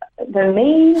news. The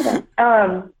main,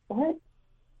 what?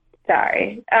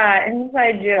 Sorry.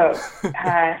 Inside joke.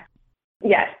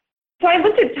 Yes. So I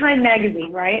looked at Time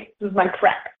Magazine, right? This was my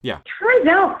prep. Yeah. Turns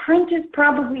out print is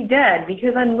probably dead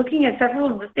because I'm looking at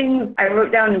several of the things I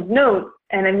wrote down as notes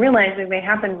and I'm realizing they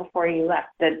happened before you left.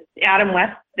 The Adam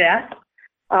West death.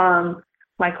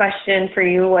 My question for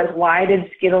you was, why did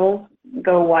Skittles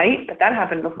go white? But that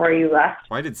happened before you left.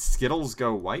 Why did Skittles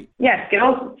go white? Yeah,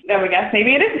 Skittles, I guess.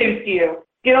 Maybe it is news to you.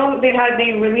 Skittles, they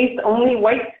released only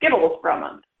white Skittles from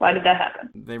them. Why did that happen?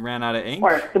 They ran out of ink.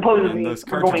 Or supposedly, and those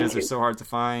cartridges are so hard to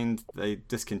find. They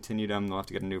discontinued them. They'll have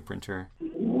to get a new printer.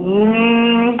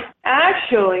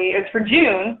 Actually, it's for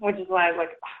June, which is why I was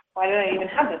like, why did I even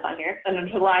have this on here? And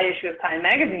the July issue of Time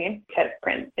Magazine, because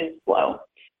print is slow.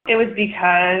 It was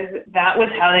because that was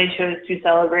how they chose to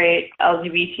celebrate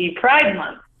LGBT Pride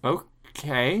Month.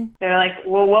 Okay. They're like,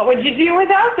 well, what would you do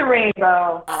without the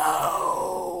rainbow?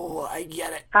 Oh, I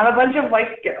get it. Have a bunch of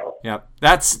white Skittles. Yep.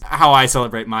 That's how I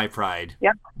celebrate my pride.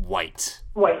 Yep. White.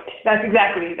 White. That's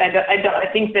exactly. I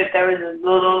think that there was a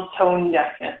little tone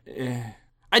deafness.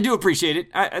 I do appreciate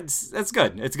it. That's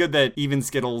good. It's good that even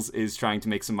Skittles is trying to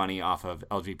make some money off of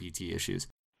LGBT issues.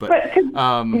 But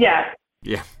yeah.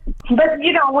 Yeah. But,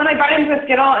 when I bite into a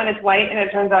Skittle and it's white and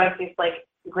it turns out it tastes like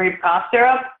grape cough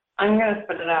syrup, I'm going to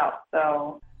spit it out.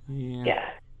 So, yeah.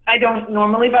 I don't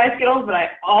normally buy Skittles, but I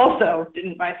also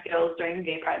didn't buy Skittles during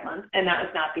Gay Pride Month. And that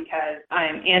was not because I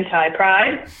am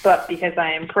anti-Pride, but because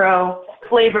I am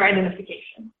pro-flavor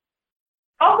identification.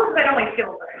 Also because I don't like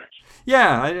Skittles very much.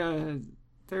 Yeah,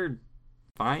 they're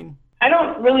fine. I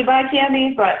don't really buy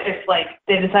candy, but if,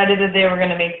 they decided that they were going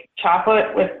to make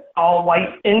chocolate with all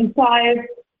white inside,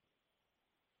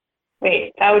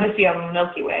 wait, that would just be a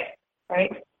Milky Way,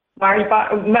 right? Mars bar,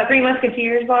 Three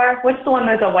Musketeers bar. What's the one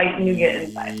that's a white nougat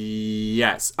inside?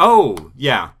 Yes. Oh,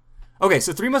 yeah. Okay,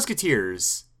 so Three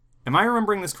Musketeers. Am I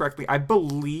remembering this correctly? I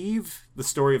believe the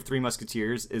story of Three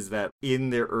Musketeers is that in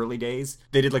their early days,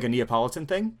 they did like a Neapolitan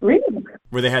thing. Really?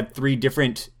 Where they had 3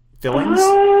 different fillings.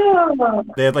 Oh.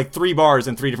 They had 3 bars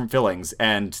and 3 different fillings,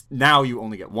 and now you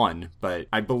only get 1. But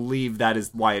I believe that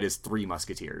is why it is Three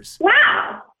Musketeers.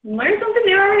 Wow. Learn something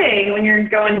new every day when you're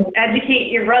going to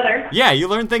educate your brother. Yeah, you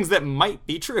learn things that might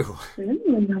be true.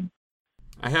 Mm.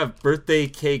 I have birthday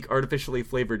cake artificially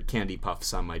flavored candy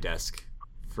puffs on my desk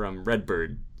from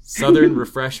Redbird. Southern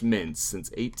Refresh Mints since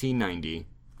 1890.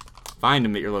 Find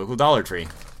them at your local Dollar Tree.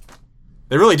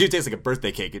 They really do taste like a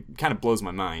birthday cake. It kind of blows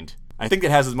my mind. I think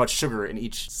it has as much sugar in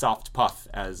each soft puff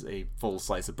as a full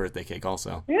slice of birthday cake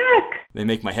also. Yuck. They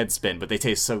make my head spin, but they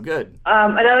taste so good.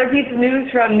 Another piece of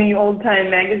news from the Old Time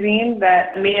Magazine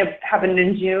that may have happened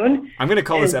in June. I'm going to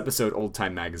call this episode Old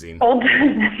Time Magazine. Old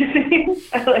Time Magazine.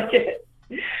 I like it.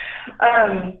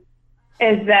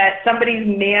 Is that somebody's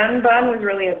man bun was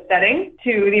really upsetting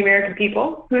to the American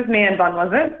people. Whose man bun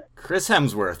was it? Chris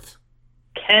Hemsworth.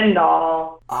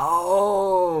 Kendall.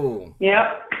 Oh.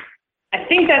 Yep. I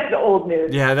think that's the old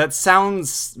news. Yeah, that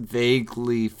sounds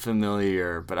vaguely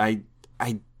familiar, but I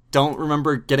don't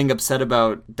remember getting upset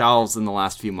about dolls in the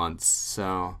last few months,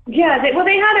 so... Yeah, they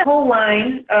had a whole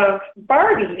line of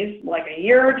Barbies, like a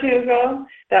year or two ago,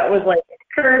 that was like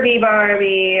curvy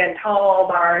Barbie and tall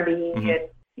Barbie and,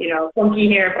 funky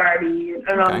hair Barbie.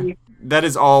 Okay. That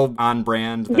is all on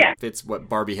brand. That fits what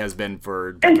Barbie has been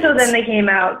for decades. And so then they came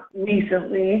out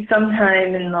recently,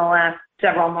 sometime in the last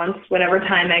several months, whenever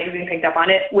Time Magazine picked up on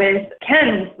it, with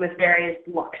Kens with various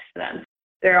looks then.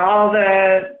 They're all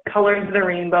the colors of the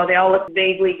rainbow. They all look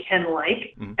vaguely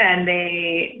Ken-like, and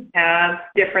they have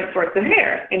different sorts of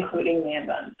hair, including man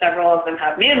buns. Several of them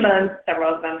have man buns.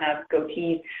 Several of them have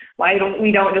goatees. Why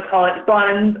we don't just call it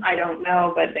buns, I don't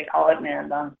know, but they call it man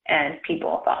buns. And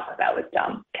people thought that was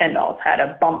dumb. Ken dolls had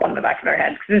a bump on the back of their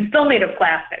heads because it's still made of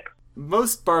plastic.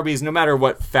 Most Barbies, no matter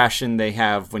what fashion they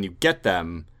have when you get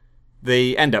them,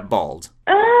 they end up bald.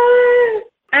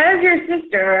 As your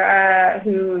sister,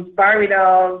 whose Barbie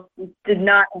dolls did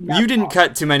not end up You didn't bald.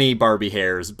 cut too many Barbie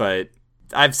hairs, but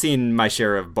I've seen my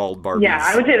share of bald Barbies. Yeah,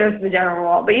 I would say that's the general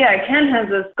rule. But yeah, Ken has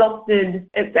a sculpted,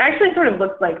 it actually sort of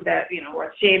looks like that, where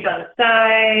it's shaved on the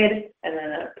side and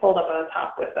then it's pulled up on the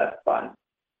top with a bun.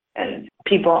 And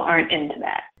people aren't into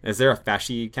that. Is there a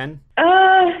fashy Ken?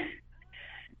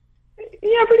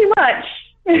 Yeah, pretty much.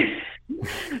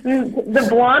 The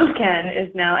blonde Ken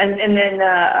is now, and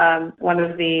then one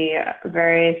of the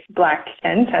various black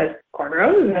Kens has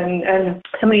cornrows, and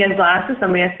somebody has glasses,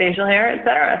 somebody has facial hair,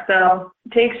 etc. So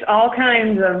it takes all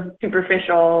kinds of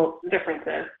superficial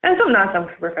differences, and some not so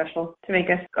superficial, to make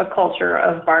a culture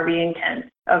of Barbie and Ken,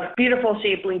 of beautiful,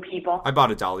 shapely people. I bought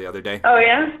a doll the other day. Oh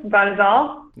yeah? You bought a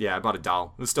doll? Yeah, I bought a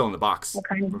doll. It was still in the box. What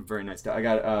kind? Very nice doll. I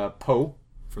got Poe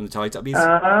from the Teletubbies.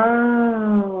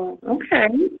 Oh, okay.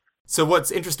 So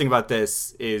what's interesting about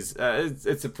this is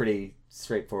it's a pretty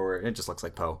straightforward. It just looks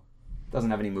like Poe. Doesn't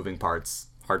have any moving parts.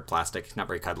 Hard plastic, not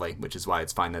very cuddly, which is why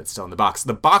it's fine that it's still in the box.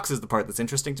 The box is the part that's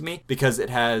interesting to me because it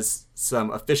has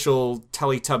some official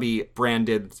Teletubby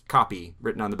branded copy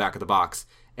written on the back of the box.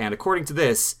 And according to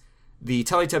this, the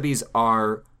Teletubbies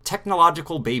are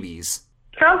technological babies.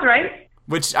 Sounds right.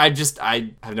 Which I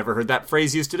have never heard that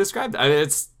phrase used to describe that.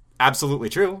 It's absolutely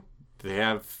true. They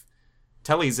have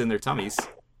tellies in their tummies.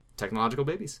 Technological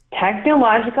babies.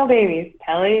 Technological babies.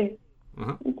 Telly.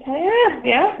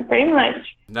 Yeah, pretty much.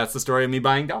 That's the story of me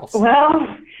buying dolls.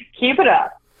 Well, keep it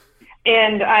up.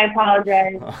 And I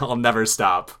apologize. I'll never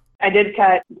stop. I did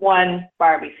cut one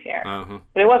Barbie's hair.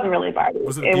 But it wasn't really Barbie.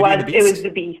 Was it It Beauty and the Beast? was the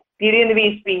Beast. Beauty and the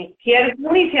Beast. He had a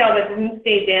ponytail that didn't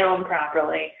stay down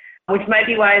properly, which might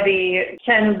be why the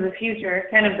Ken of the future,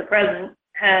 Ken of the present,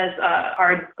 has a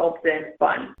hard sculpted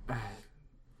bun.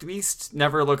 Beast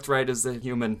never looked right as a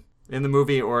human in the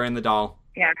movie or in the doll.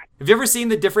 Yeah. Have you ever seen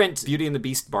the different Beauty and the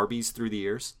Beast Barbies through the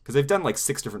years? Because they've done like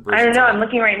 6 different versions. I don't know. of I'm it.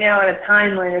 looking right now at a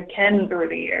timeline of Ken through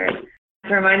the years.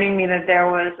 It's reminding me that there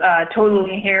was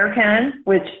Totally Hair Ken,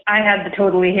 which I had the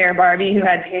Totally Hair Barbie who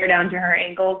had hair down to her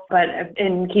ankles. But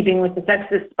in keeping with the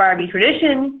sexist Barbie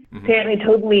tradition, apparently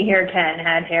Totally Hair Ken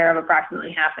had hair of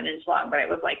approximately half an inch long, but it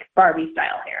was like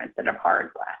Barbie-style hair instead of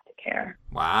hard plastic hair.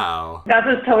 Wow. That's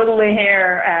as totally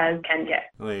hair as Ken gets.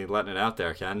 Really letting it out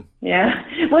there, Ken. Yeah.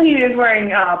 Well, he was wearing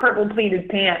purple pleated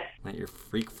pants. Let your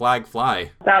freak flag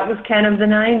fly. That was Ken of the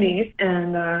 90s,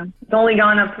 and it's only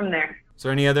gone up from there. Is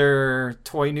there any other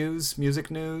toy news, music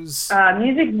news?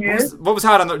 Music news. What was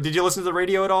hot on the... Did you listen to the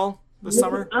radio at all this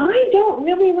summer? I don't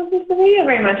really listen to the radio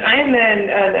very much. I am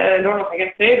I don't know if I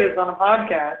can say this on a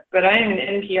podcast, but I am an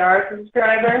NPR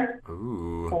subscriber.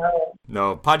 Ooh.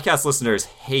 No, podcast listeners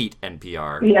hate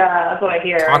NPR. Yeah, that's what I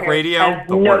hear. Talk radio, has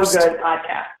the no worst. good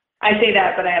podcast. I say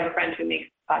that, but I have a friend who makes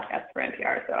podcasts for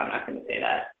NPR, so I'm not going to say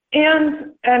that.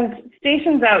 And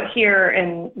stations out here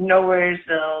in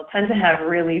Nowheresville tend to have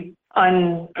really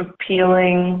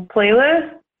unappealing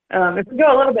playlists. If we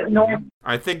go a little bit north,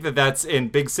 I think that's in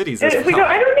big cities as if we well. go,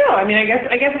 I don't know. I mean, I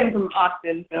guess I'm from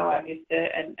Austin, so I'm used to,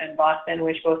 and Boston,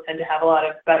 which both tend to have a lot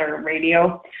of better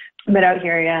radio. But out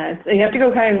here, yeah, you have to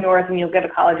go kind of north, and you'll get a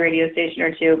college radio station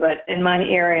or two. But in my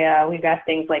area, we've got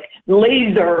things like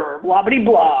Laser, blah blah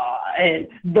blah, and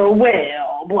The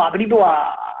Whale, blah blah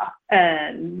blah,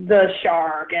 and the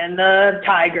Shark, and the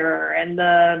Tiger, and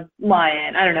the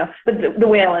Lion. I don't know, but the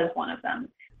Whale is one of them.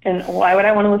 And why would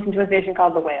I want to listen to a station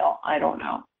called The Whale? I don't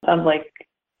know. Sounds like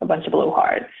a bunch of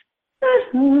blowhards.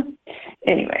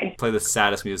 Anyway. Play the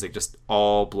saddest music, just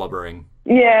all blubbering.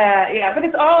 Yeah, but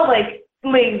it's all like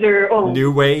Laser,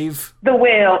 New wave. The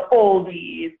Whale,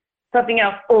 oldies, something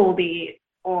else oldie,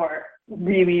 or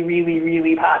really, really,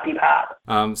 really poppy pop.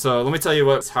 So let me tell you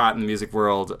what's hot in the music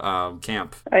world.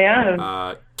 Camp. Oh,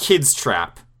 yeah. Kids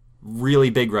Trap. Really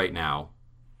big right now.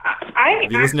 I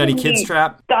Have you listened to any Kids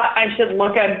Trap? Thought I should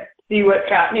look and see what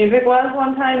trap music was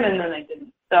one time, and then I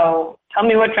didn't. So tell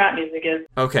me what trap music is.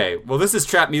 Okay, well this is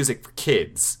trap music for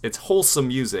kids. It's wholesome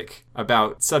music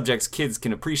about subjects kids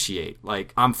can appreciate.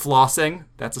 Like, I'm Flossing,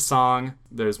 that's a song.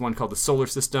 There's one called The Solar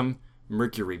System,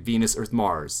 Mercury, Venus, Earth,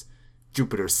 Mars.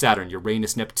 Jupiter, Saturn,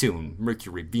 Uranus, Neptune,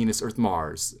 Mercury, Venus, Earth,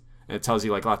 Mars. And it tells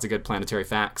you like lots of good planetary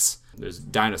facts. There's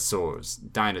dinosaurs,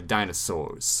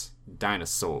 dinosaurs.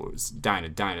 Dinosaurs.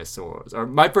 Dinosaurs. Or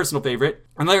my personal favorite.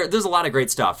 And there's a lot of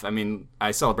great stuff. I mean,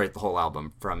 I celebrate the whole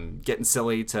album. From Getting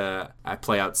Silly to I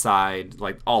Play Outside.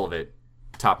 Like, all of it.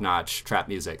 Top-notch trap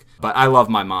music. But I Love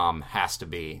My Mom has to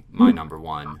be my number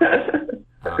one.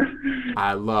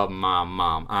 I love my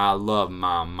mom. I love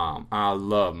my mom. I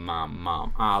love my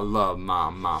mom. I love my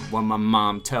mom. When my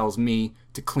mom tells me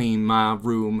to clean my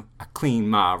room, I clean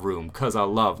my room 'cause I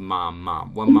love my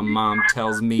mom. When my mom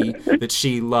tells me that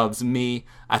she loves me,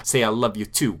 I say I love you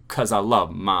too 'cause I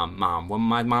love my mom. When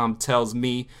my mom tells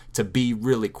me to be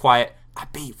really quiet, I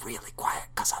be really quiet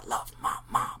 'cause I love my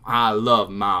mom. I love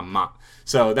my mom.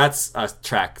 So that's a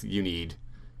track you need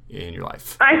in your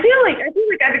life. I feel like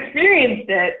I've experienced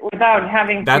it without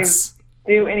having to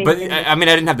do anything. But I mean,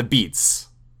 I didn't have the beats.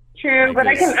 True, but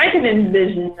I can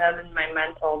envision them in my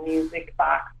mental music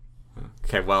box.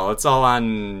 Okay, well, it's all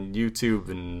on YouTube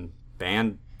and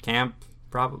Bandcamp,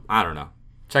 probably. I don't know.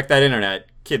 Check that internet.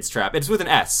 Kids Trap. It's with an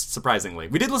S, surprisingly.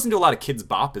 We did listen to a lot of Kids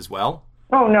Bop as well.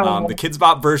 Oh, no. The Kids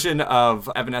Bop version of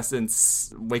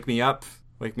Evanescence, Wake Me Up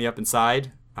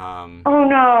Inside. Oh,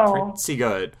 no. Pretty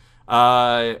good.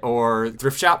 Or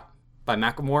Thrift Shop by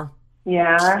Macklemore.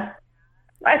 Yeah.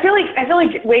 I feel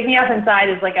like Wake Me Up Inside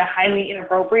is like a highly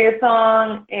inappropriate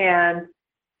song, and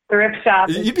Thrift Shop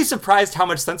You'd be surprised how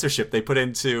much censorship they put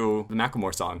into the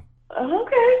Macklemore song.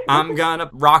 Okay. I'm gonna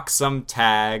rock some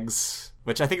tags,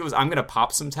 which I think it was I'm gonna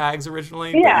pop some tags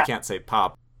originally, Yeah. but you can't say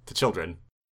pop to children.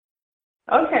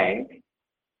 Okay.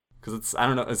 Because it's, I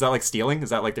don't know, is that like stealing? Is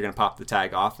that like they're gonna pop the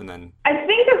tag off and then... I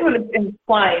think that's what it's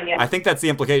implying, yeah. I think that's the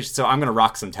implication. So I'm gonna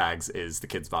rock some tags is the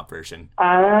Kids Bop version.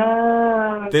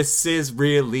 This is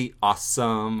really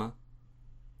awesome.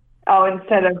 Oh,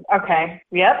 instead of, okay.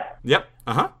 Yep. Yep.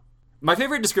 Uh-huh. My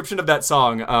favorite description of that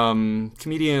song,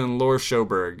 comedian Laura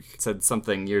Schoberg said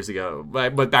something years ago,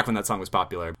 but back when that song was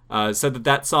popular, said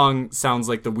that song sounds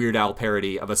like the Weird Al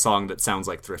parody of a song that sounds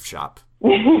like Thrift Shop.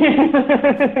 True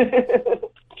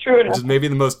enough. Which is maybe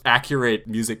the most accurate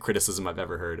music criticism I've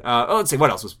ever heard. Let's see, what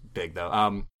else was big,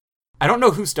 though? I don't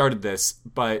know who started this,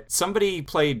 but somebody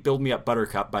played Build Me Up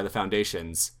Buttercup by the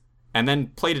Foundations, and then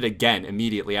played it again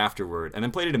immediately afterward, and then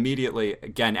played it immediately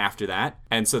again after that.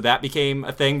 And so that became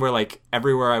a thing where, like,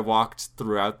 everywhere I walked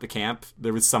throughout the camp,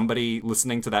 there was somebody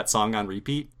listening to that song on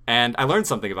repeat. And I learned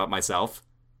something about myself.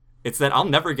 It's that I'll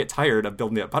never get tired of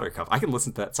Build Me Up Buttercup. I can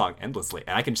listen to that song endlessly,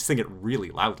 and I can sing it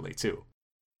really loudly, too.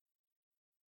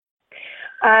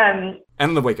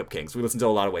 And the Wake Up Kings. We listen to a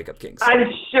lot of Wake Up Kings.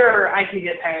 I'm sure I could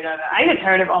get tired of it. I get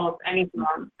tired of almost any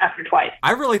song after twice.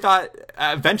 I really thought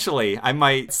eventually I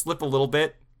might slip a little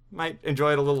bit, might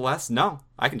enjoy it a little less. No,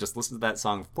 I can just listen to that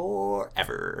song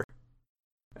forever.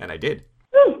 And I did.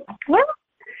 Well,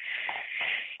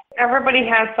 everybody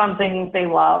has something they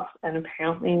love, and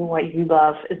apparently what you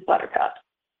love is Buttercup.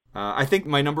 I think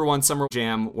my number one summer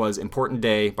jam was Important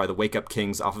Day by the Wake Up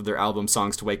Kings off of their album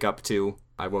Songs to Wake Up To.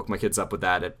 I woke my kids up with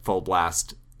that at full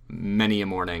blast many a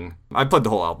morning. I played the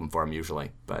whole album for them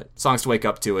usually, but Songs to Wake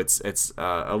Up To, it's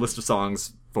a list of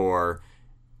songs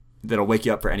that'll wake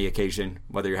you up for any occasion,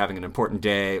 whether you're having an important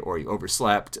day or you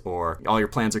overslept or all your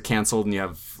plans are canceled and you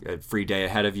have a free day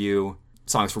ahead of you.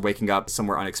 Songs for waking up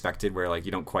somewhere unexpected where like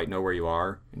you don't quite know where you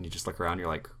are and you just look around and you're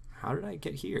like, how did I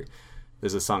get here?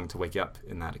 There's a song to wake you up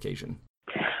in that occasion.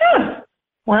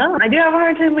 Well, I do have a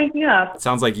hard time waking up.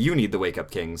 Sounds like you need the Wake Up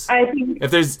Kings. I think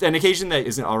if there's an occasion that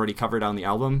isn't already covered on the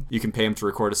album, you can pay them to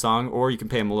record a song, or you can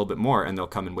pay them a little bit more, and they'll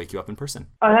come and wake you up in person.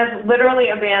 Oh, that's literally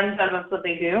a band that's what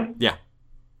they do? Yeah.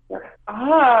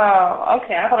 Oh,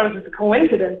 okay. I thought it was just a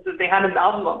coincidence that they had an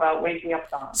album about waking up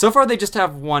songs. So far, they just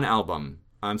have one album.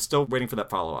 I'm still waiting for that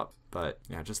follow-up, but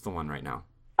yeah, just the one right now.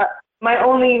 My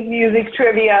only music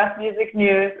trivia, music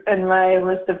news, and my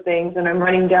list of things, and I'm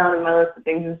running down in my list of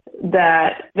things, is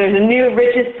that there's a new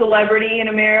richest celebrity in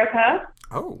America.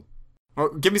 Oh. Well,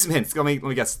 give me some hints. Let me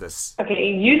guess this. Okay,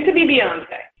 it used to be Beyonce.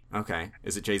 Okay.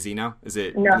 Is it Jay-Z now? Is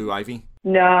it No. Blue Ivy?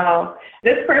 No.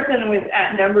 This person was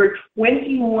at number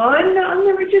 21 on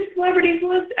the richest celebrities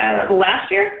list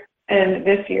last year, and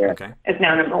this year is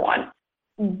now number 1.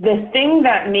 The thing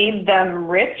that made them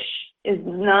rich is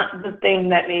not the thing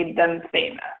that made them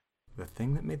famous. The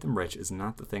thing that made them rich is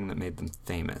not the thing that made them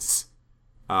famous.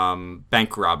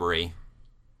 Bank robbery.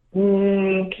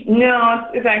 No,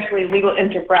 it's actually legal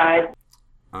enterprise.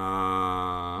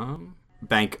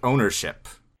 Bank ownership.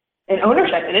 An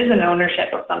ownership. It is an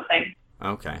ownership of something.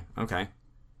 Okay.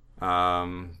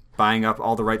 Buying up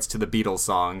all the rights to the Beatles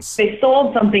songs. They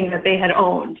sold something that they had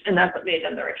owned, and that's what made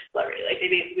them the richest celebrity. Like, they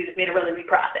basically just made a really big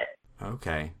profit.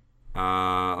 Okay.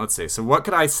 Let's see. So what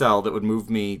could I sell that would move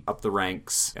me up the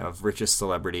ranks of richest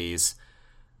celebrities?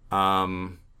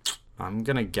 I'm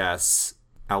gonna guess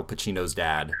Al Pacino's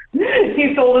dad.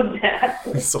 He sold his dad.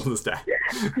 He sold his dad.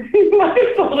 He might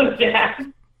have sold his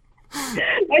dad.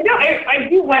 I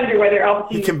do wonder whether Al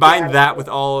Pacino... He combined that with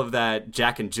all of that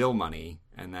Jack and Jill money,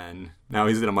 and then now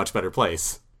he's in a much better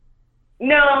place.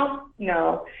 No.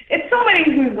 It's somebody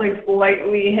who's like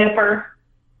slightly hipper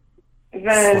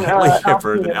than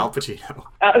Al Pacino.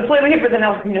 Slightly hipper than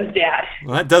Al Pacino's dad.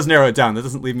 Well, that does narrow it down. That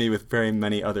doesn't leave me with very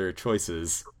many other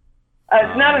choices.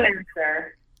 It's not an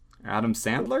actor. Adam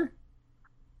Sandler?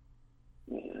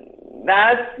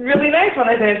 That's really nice when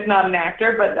I say it's not an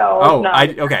actor, but no, it's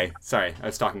not. Okay. Sorry, I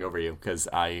was talking over you because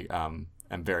I am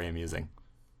very amusing.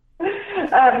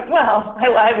 Well,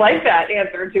 I like that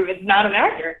answer too. It's not an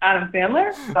actor, Adam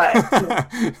Sandler, but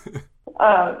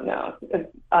no.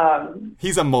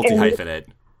 He's a multi-hyphenate.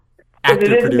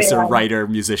 Actor, producer, writer,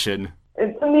 musician.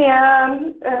 It's a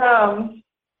man.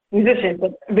 Musician,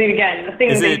 but again, the thing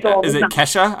is they sold is it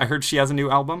Kesha? I heard she has a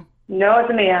new album. No, it's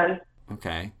a man.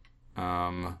 Okay.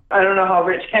 I don't know how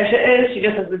rich Kesha is. She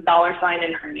just has the $sign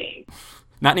in her name.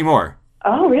 Not anymore.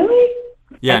 Oh, really?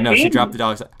 Yeah, no, she dropped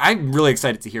the $sign. I'm really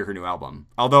excited to hear her new album.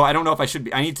 Although I don't know if I should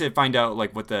be. I need to find out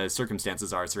like what the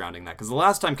circumstances are surrounding that. Because the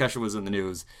last time Kesha was in the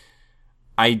news,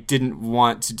 I didn't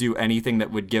want to do anything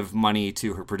that would give money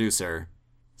to her producer.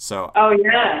 So. Oh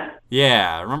yeah.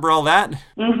 Yeah, remember all that?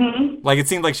 Mm-hmm. Like it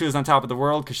seemed like she was on top of the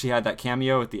world because she had that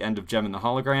cameo at the end of Gem and the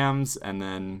Holograms, and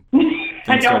then.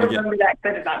 I don't remember that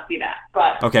because I did not see that.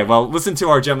 But okay, well, listen to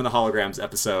our Gem and the Holograms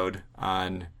episode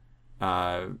on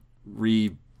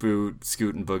Reboot,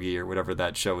 Scoot and Boogie, or whatever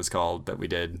that show was called that we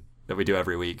do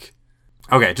every week.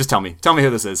 Okay, just tell me who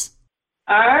this is.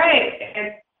 All right,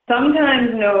 it's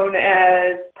sometimes known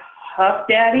as Puff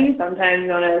Daddy, sometimes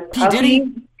known as P.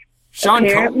 Diddy, Sean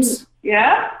Combs.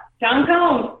 Yeah, Sean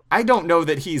Combs. I don't know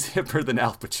that he's hipper than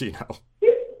Al Pacino.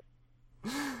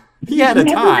 He had a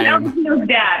time. Al Pacino's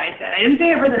dad, I said. I didn't say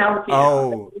hipper than Al Pacino.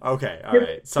 Oh, okay. All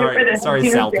right. Sorry,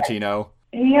 Sal Pacino.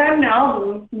 He had an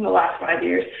album in the last 5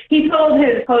 years. He sold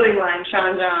his clothing line,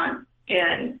 Sean John,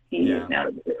 and he's now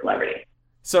a celebrity.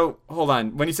 So, hold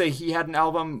on. When you say he had an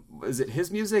album, is it his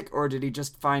music, or did he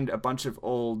just find a bunch of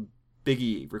old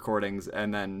Biggie recordings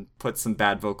and then put some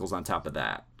bad vocals on top of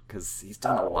that? Because he's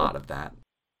done a lot of that.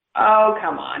 Oh,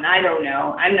 come on. I don't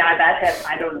know. I'm not that hip.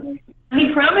 I don't know. He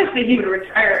promised that he would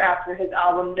retire after his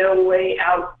album No Way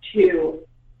Out 2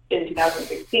 in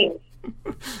 2016.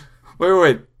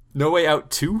 Wait. No Way Out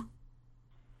 2?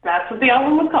 That's what the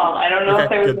album was called. I don't know if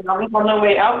there was an album called No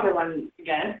Way Out, but one,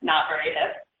 again, not very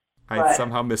hip. I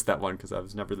somehow missed that one because I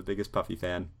was never the biggest Puffy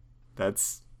fan. Now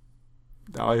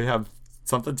I have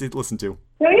something to listen to.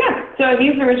 So yeah,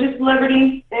 he's the richest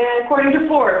celebrity according to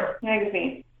Forbes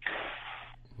magazine.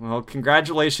 Well,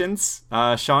 congratulations.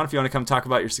 Sean, if you want to come talk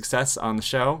about your success on the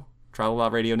show,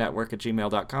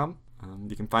 tralaladionetwork@gmail.com.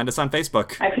 You can find us on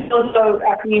Facebook. I feel as though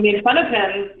after you made fun of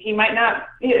him, he might not,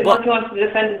 unless he wants to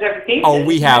defend his reputation. Oh,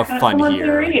 we have fun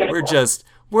here.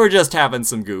 We're just having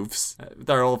some goofs.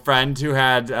 With our old friend who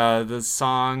had the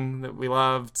song that we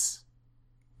loved,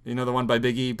 you know, the one by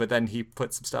Biggie, but then he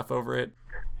put some stuff over it.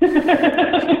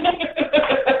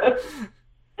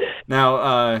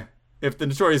 Now, if the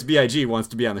Notorious B.I.G. wants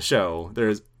to be on the show,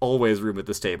 there's always room at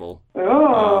this table.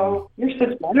 Oh, you're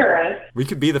so generous. We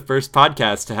could be the first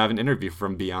podcast to have an interview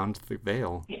from Beyond the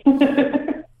Veil.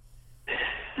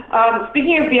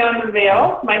 Speaking of Beyond the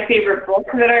Veil, my favorite book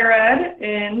that I read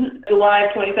in July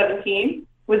of 2017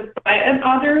 was by an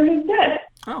author who's dead.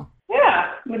 Oh.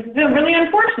 Yeah, which is really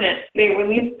unfortunate. They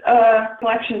released a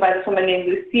collection by this woman named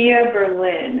Lucia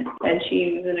Berlin, and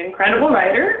she's an incredible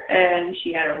writer, and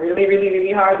she had a really, really,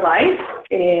 really hard life,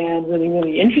 and really,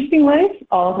 really interesting life.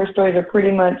 All of her stories are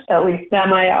pretty much at least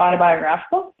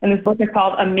semi-autobiographical, and this book is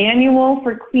called A Manual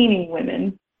for Cleaning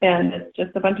Women, and it's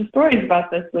just a bunch of stories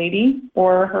about this lady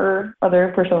or her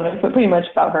other personas, but pretty much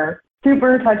about her.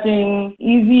 Super touching,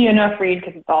 easy enough read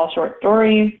because it's all short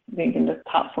stories. You can just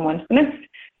hop from one to the next.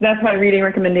 That's my reading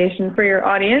recommendation for your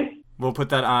audience. We'll put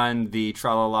that on the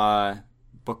Tralala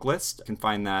book list. You can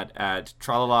find that at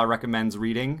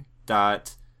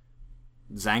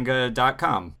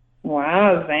tralalarecommendsreading.zanga.com.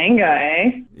 Wow, Zanga,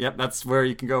 eh? Yep, that's where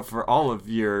you can go for all of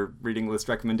your reading list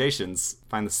recommendations.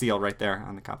 Find the seal right there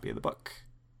on the copy of the book.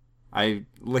 I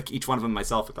lick each one of them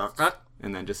myself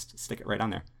and then just stick it right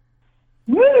on there.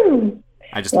 Woo!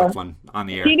 I just licked one on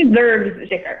the air. He deserves a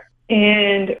sticker.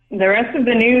 And the rest of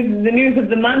the news of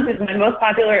the month is my most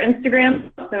popular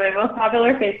Instagram and my most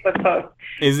popular Facebook post.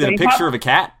 Is it a picture of a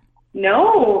cat?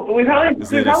 No, but we probably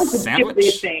should skip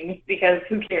these things because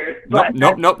who cares?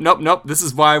 Nope. This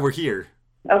is why we're here.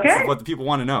 Okay. This is what the people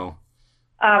want to know.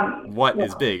 What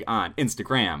is big on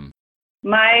Instagram?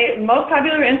 My most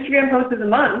popular Instagram post of the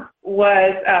month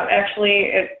was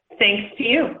thanks to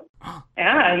you.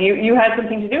 Yeah, you had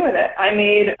something to do with it. I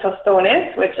made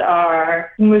tostones, which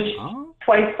are mushed,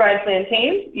 twice fried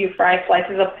plantains. You fry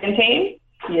slices of plantain.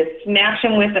 You smash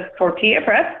them with a tortilla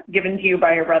press given to you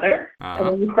by your brother, and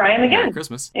then you fry them again. Merry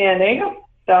Christmas. And there you go.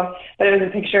 So, but it was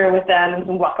a picture with them and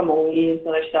some guacamole and some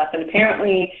other stuff. And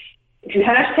apparently, if you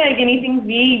hashtag anything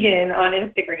vegan on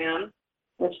Instagram,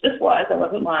 which this was, I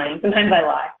wasn't lying. Sometimes I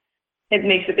lie. It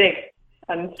makes it big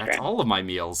on Instagram. That's all of my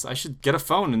meals. I should get a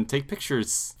phone and take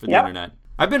pictures for the internet.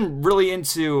 I've been really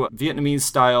into Vietnamese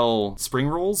style spring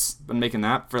rolls. Been making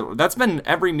that's been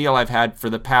every meal I've had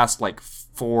for the past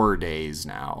 4 days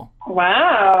now.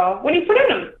 Wow. What do you put in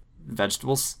them?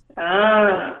 Vegetables.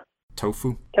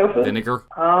 Tofu. Vinegar.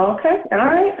 Oh, okay. All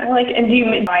right. I like it. And do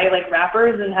you buy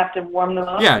wrappers and have to warm them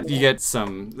up? Yeah, you get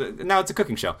some. Now it's a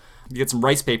cooking show. You get some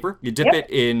rice paper. You dip it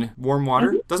in warm water.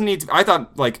 Mm-hmm. Doesn't need to. I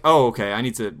thought I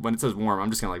need to. When it says warm, I'm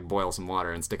just gonna boil some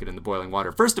water and stick it in the boiling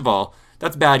water. First of all,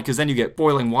 that's bad because then you get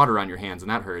boiling water on your hands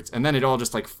and that hurts. And then it all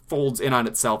just folds in on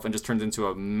itself and just turns into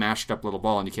a mashed up little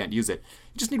ball and you can't use it.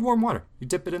 You just need warm water. You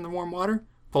dip it in the warm water,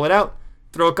 pull it out,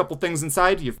 throw a couple things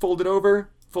inside. You fold it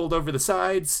over. Fold over the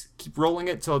sides, keep rolling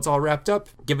it till it's all wrapped up.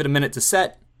 Give it a minute to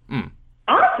set.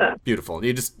 Awesome. Beautiful.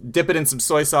 You just dip it in some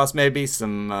soy sauce, maybe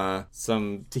some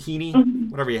tahini,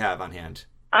 whatever you have on hand.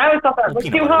 I always thought that was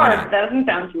too hard. That doesn't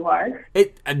sound too hard.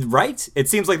 Right? It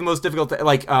seems like the most difficult.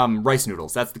 Rice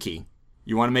noodles. That's the key.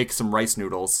 You want to make some rice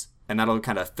noodles, and that'll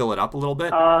kind of fill it up a little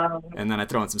bit. And then I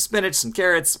throw in some spinach, some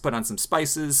carrots, put on some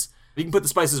spices. You can put the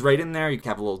spices right in there. You can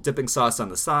have a little dipping sauce on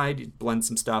the side. You blend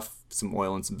some stuff, some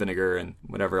oil and some vinegar and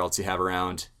whatever else you have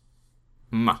around.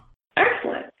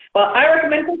 Excellent. Well, I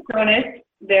recommend tostones.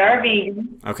 They are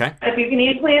vegan. Okay. If you can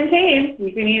eat plantains,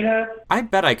 you can eat I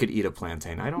bet I could eat a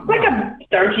plantain. I don't know. Like a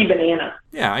starchy banana.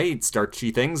 Yeah, I eat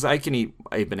starchy things. I can eat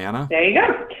a banana. There you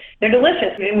go. They're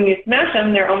delicious. And when you smash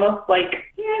them, they're almost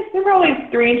they're probably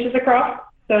 3 inches across.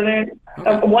 So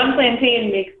one plantain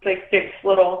makes 6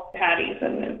 little patties,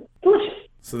 and it's delicious.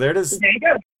 So there it is. There you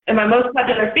go. And my most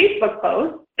popular Facebook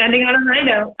post, ending on a high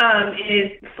note,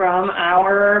 is from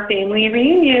our family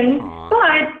reunion.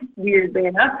 But weirdly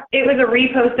enough, it was a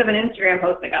repost of an Instagram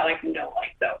post that got no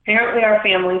like. So apparently our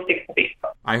family sticks to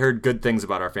Facebook. I heard good things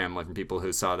about our family from people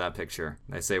who saw that picture.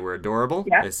 They say we're adorable.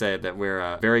 Yeah. They say that we're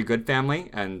a very good family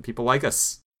and people like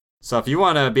us. So if you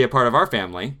want to be a part of our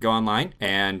family, go online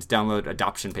and download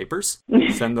adoption papers.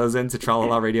 Send those in to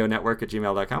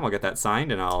tralalaradionetwork@gmail.com. I'll get that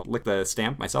signed and I'll lick the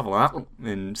stamp myself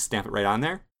and stamp it right on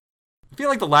there. I feel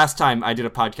like the last time I did a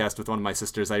podcast with one of my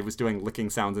sisters, I was doing licking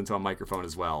sounds into a microphone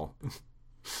as well.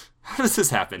 How does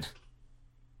this happen?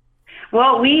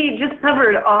 Well, we just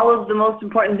covered all of the most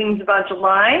important things about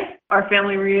July, our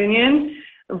family reunion,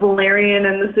 Valerian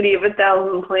and the City of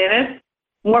 1,000 Planets,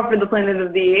 War for the Planet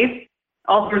of the Apes,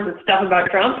 all sorts of stuff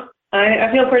about Trump. I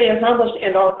feel pretty accomplished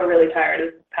and also really tired.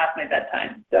 It's past my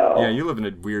bedtime. So yeah, you live in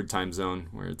a weird time zone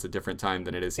where it's a different time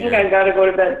than it is here. I think I've got to go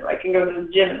to bed so I can go to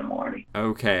the gym in the morning.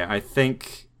 Okay, I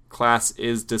think class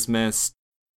is dismissed.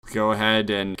 Go ahead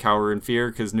and cower in fear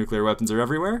because nuclear weapons are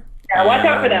everywhere. Yeah, watch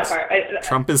out for that part.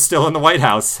 Trump is still in the White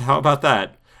House. How about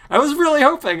that? I was really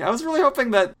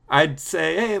hoping that I'd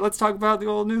say, hey, let's talk about the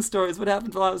old news stories. What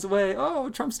happened while I was away? Oh,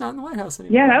 Trump's not in the White House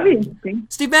anymore. Yeah, that'd be interesting.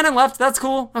 Steve Bannon left. That's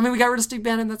cool. I mean, we got rid of Steve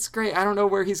Bannon. That's great. I don't know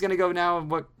where he's going to go now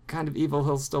and what kind of evil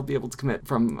he'll still be able to commit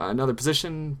from another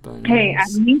position. But hey,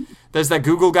 there's that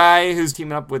Google guy who's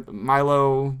teaming up with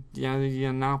Milo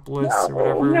Yiannopoulos or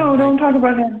whatever. No, don't talk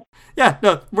about him. Yeah,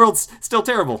 no, world's still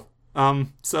terrible.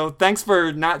 So thanks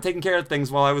for not taking care of things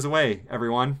while I was away,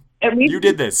 everyone. At least you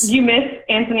did this. You missed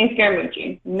Anthony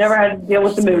Scaramucci. Never had to deal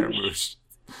with the mooch.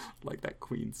 Like that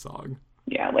Queen song.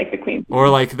 Yeah, like the Queen song. Or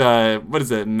like the, what is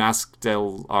it, Masque des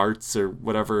Arts or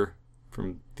whatever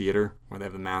from theater, where they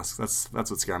have the masks.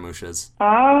 That's what Scaramouche is.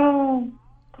 Oh,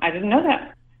 I didn't know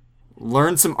that.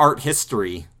 Learn some art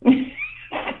history.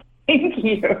 Thank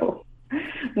you.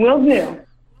 Will do.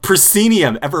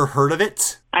 Proscenium, ever heard of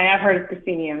it? I have heard of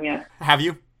proscenium, yes. Have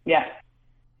you? Yes.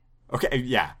 Okay,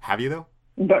 yeah. Have you, though?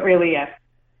 But really, yes.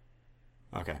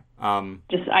 Okay.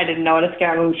 Just, I didn't know what a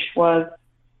Scaramouche was.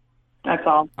 That's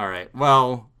all. All right.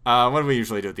 Well, what do we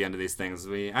usually do at the end of these things?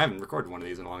 I haven't recorded one of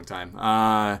these in a long time.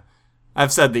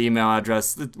 I've said the email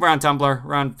address. We're on Tumblr.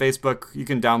 We're on Facebook. You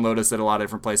can download us at a lot of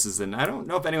different places. And I don't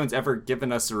know if anyone's ever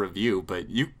given us a review, but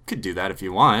you could do that if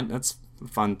you want. That's a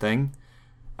fun thing.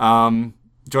 Join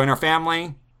our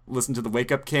family. Listen to the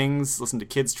Wake Up Kings, listen to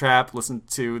Kids Trap, listen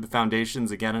to the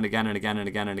Foundations again and again and again and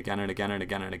again and again and again and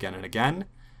again and again and again.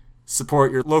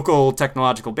 Support your local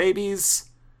technological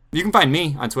babies. You can find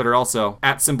me on Twitter also,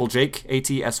 @SymbolJake,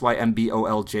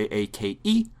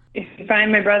 ATSYMBOLJAKE. If you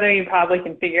find my brother, you probably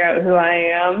can figure out who I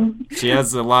am. She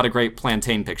has a lot of great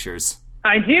plantain pictures.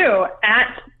 I do,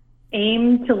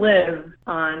 @AimToLive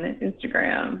on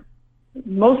Instagram.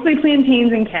 Mostly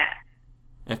plantains and cats.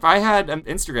 If I had an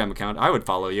Instagram account, I would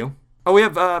follow you. Oh, we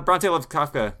have Bronte Loves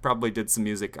Kafka probably did some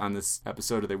music on this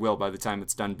episode, or they will by the time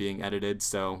it's done being edited,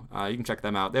 so you can check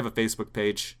them out. They have a Facebook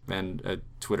page and a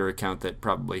Twitter account that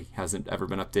probably hasn't ever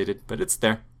been updated, but it's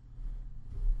there.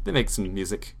 They make some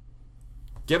music.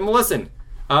 Give them a listen.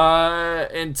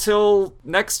 Until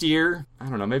next year, I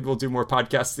don't know, maybe we'll do more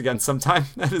podcasts again sometime.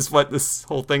 That is what this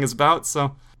whole thing is about,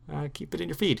 so keep it in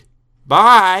your feed.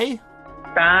 Bye!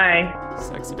 Bye.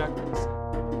 Sexy ducklings.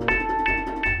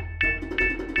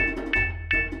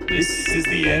 This is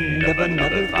the end of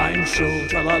another fine show.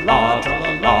 Tra-la-la,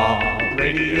 tra-la-la,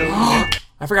 radio.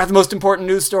 I forgot the most important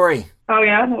news story. Oh,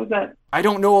 yeah? What was that? I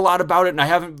don't know a lot about it, and I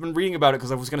haven't been reading about it because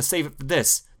I was going to save it for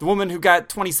this. The woman who got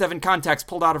 27 contacts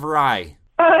pulled out of her eye.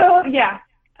 Oh, yeah.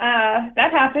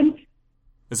 That happened.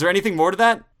 Is there anything more to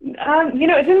that?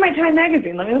 It's in my Time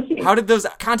magazine. Let me see. How did those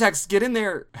contacts get in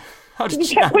there? How did You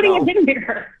she kept not putting know? it in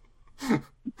there.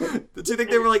 Did you think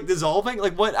they were, like, dissolving?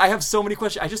 Like, what? I have so many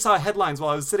questions. I just saw headlines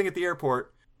while I was sitting at the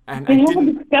airport, and They I have didn't...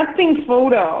 a disgusting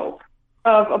photo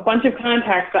of a bunch of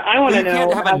contacts that I want to You know.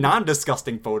 can't have a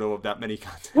non-disgusting photo of that many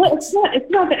contacts. Well, it's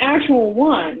not the actual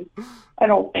one, I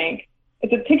don't think.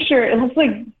 It's a picture. It looks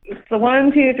like it's the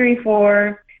 1, 2, 3,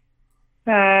 4,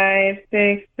 5,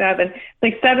 6, 7. It's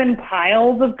like 7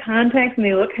 piles of contacts, and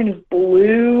they look kind of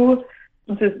blue.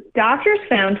 It says, doctors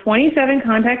found 27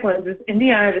 contact lenses in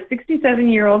the eye of a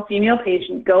 67-year-old female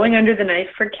patient going under the knife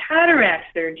for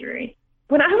cataract surgery.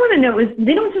 What I want to know is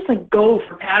they don't just, like, go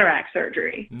for cataract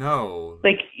surgery. No.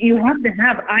 Like, you have to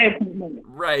have eye appointment.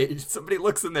 Right. Somebody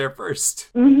looks in there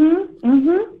first.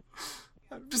 Mm-hmm.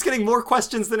 I'm just getting more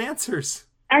questions than answers.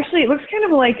 Actually, it looks kind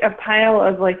of like a pile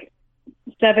of, like,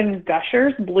 7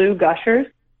 gushers, blue gushers.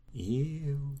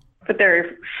 Ew. But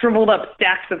they're shriveled up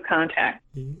stacks of contacts.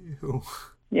 Ew.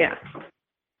 Yeah.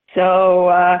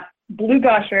 So, blue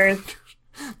gushers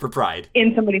For pride.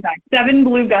 in somebody's eye. 7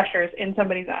 blue gushers in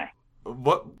somebody's eye.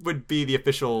 What would be the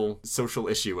official social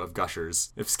issue of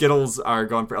Gushers? If Skittles are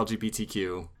going for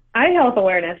LGBTQ, Eye health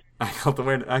awareness. I felt the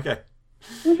word. Okay.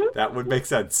 That would make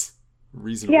sense.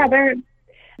 Reasonable. Yeah,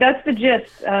 that's the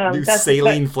gist. New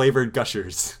saline-flavored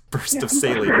Gushers. Burst of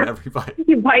saline in every bite.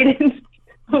 You bite it.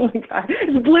 Oh my god.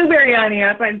 It's blueberry on the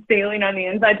outside, saline on the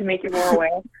inside to make you more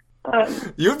aware.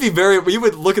 You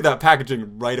would look at that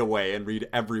packaging right away and read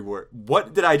every word.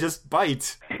 What did I just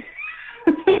bite?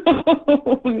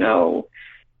 Oh, no.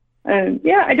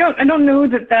 Yeah, I don't know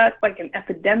that that's like an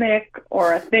epidemic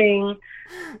or a thing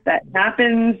that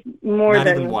happens more Not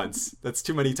than even once. That's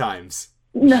too many times.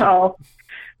 No.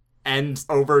 And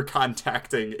over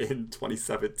contacting in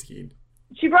 2017.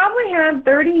 She probably had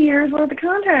 30 years worth of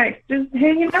contacts just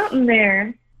hanging out in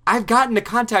there. I've gotten a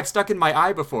contact stuck in my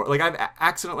eye before. Like,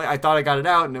 I thought I got it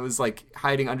out, and it was, like,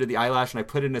 hiding under the eyelash, and I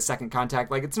put in a second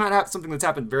contact. Like, it's not something that's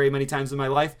happened very many times in my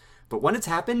life, but when it's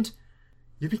happened,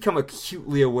 you become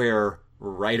acutely aware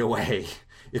right away.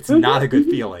 It's not a good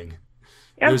feeling.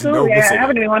 Absolutely. There's no I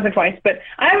haven't been once or twice, but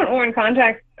I haven't worn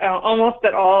contacts almost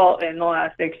at all in the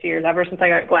last 6 years, ever since I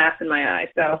got glass in my eye,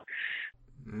 so...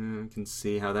 I can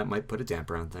see how that might put a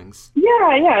damper on things. Yeah.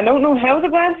 I don't know how the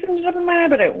glass ended up in my eye,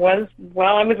 but it was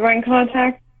while I was wearing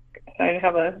contacts. I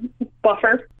have a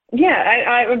buffer. Yeah,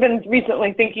 I've been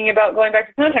recently thinking about going back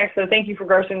to contacts, so thank you for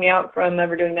grossing me out from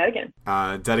never doing that again.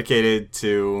 Dedicated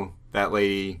to that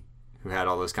lady who had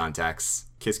all those contacts.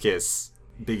 Kiss, kiss.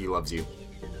 Biggie loves you.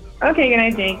 Okay, good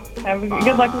night, Jake.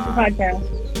 Good luck with the podcast.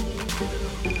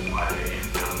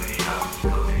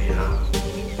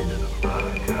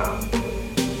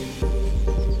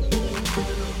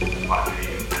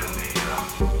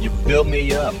 You build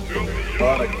me up,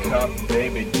 buttercup,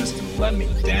 baby, just to let me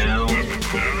down.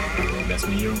 Mess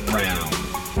me around.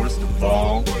 First of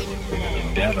all, you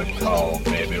never call,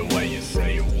 baby, when you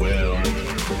say you will. I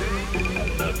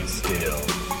love you still.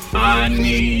 I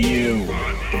need you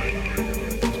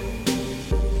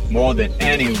more than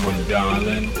anyone,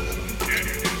 darling.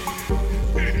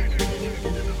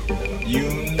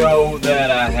 You know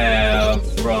that I have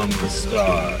from the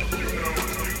start.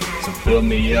 So fill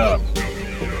me up,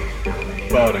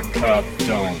 buttercup,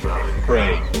 don't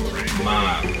break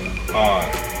my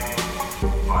heart.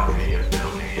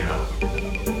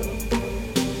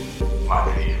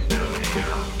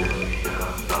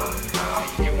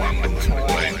 You want my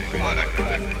toy,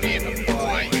 buttercup, be the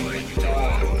boy you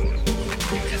adore.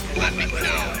 You just let me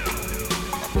know.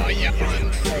 Although you're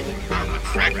untrue, I'm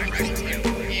attracted to you.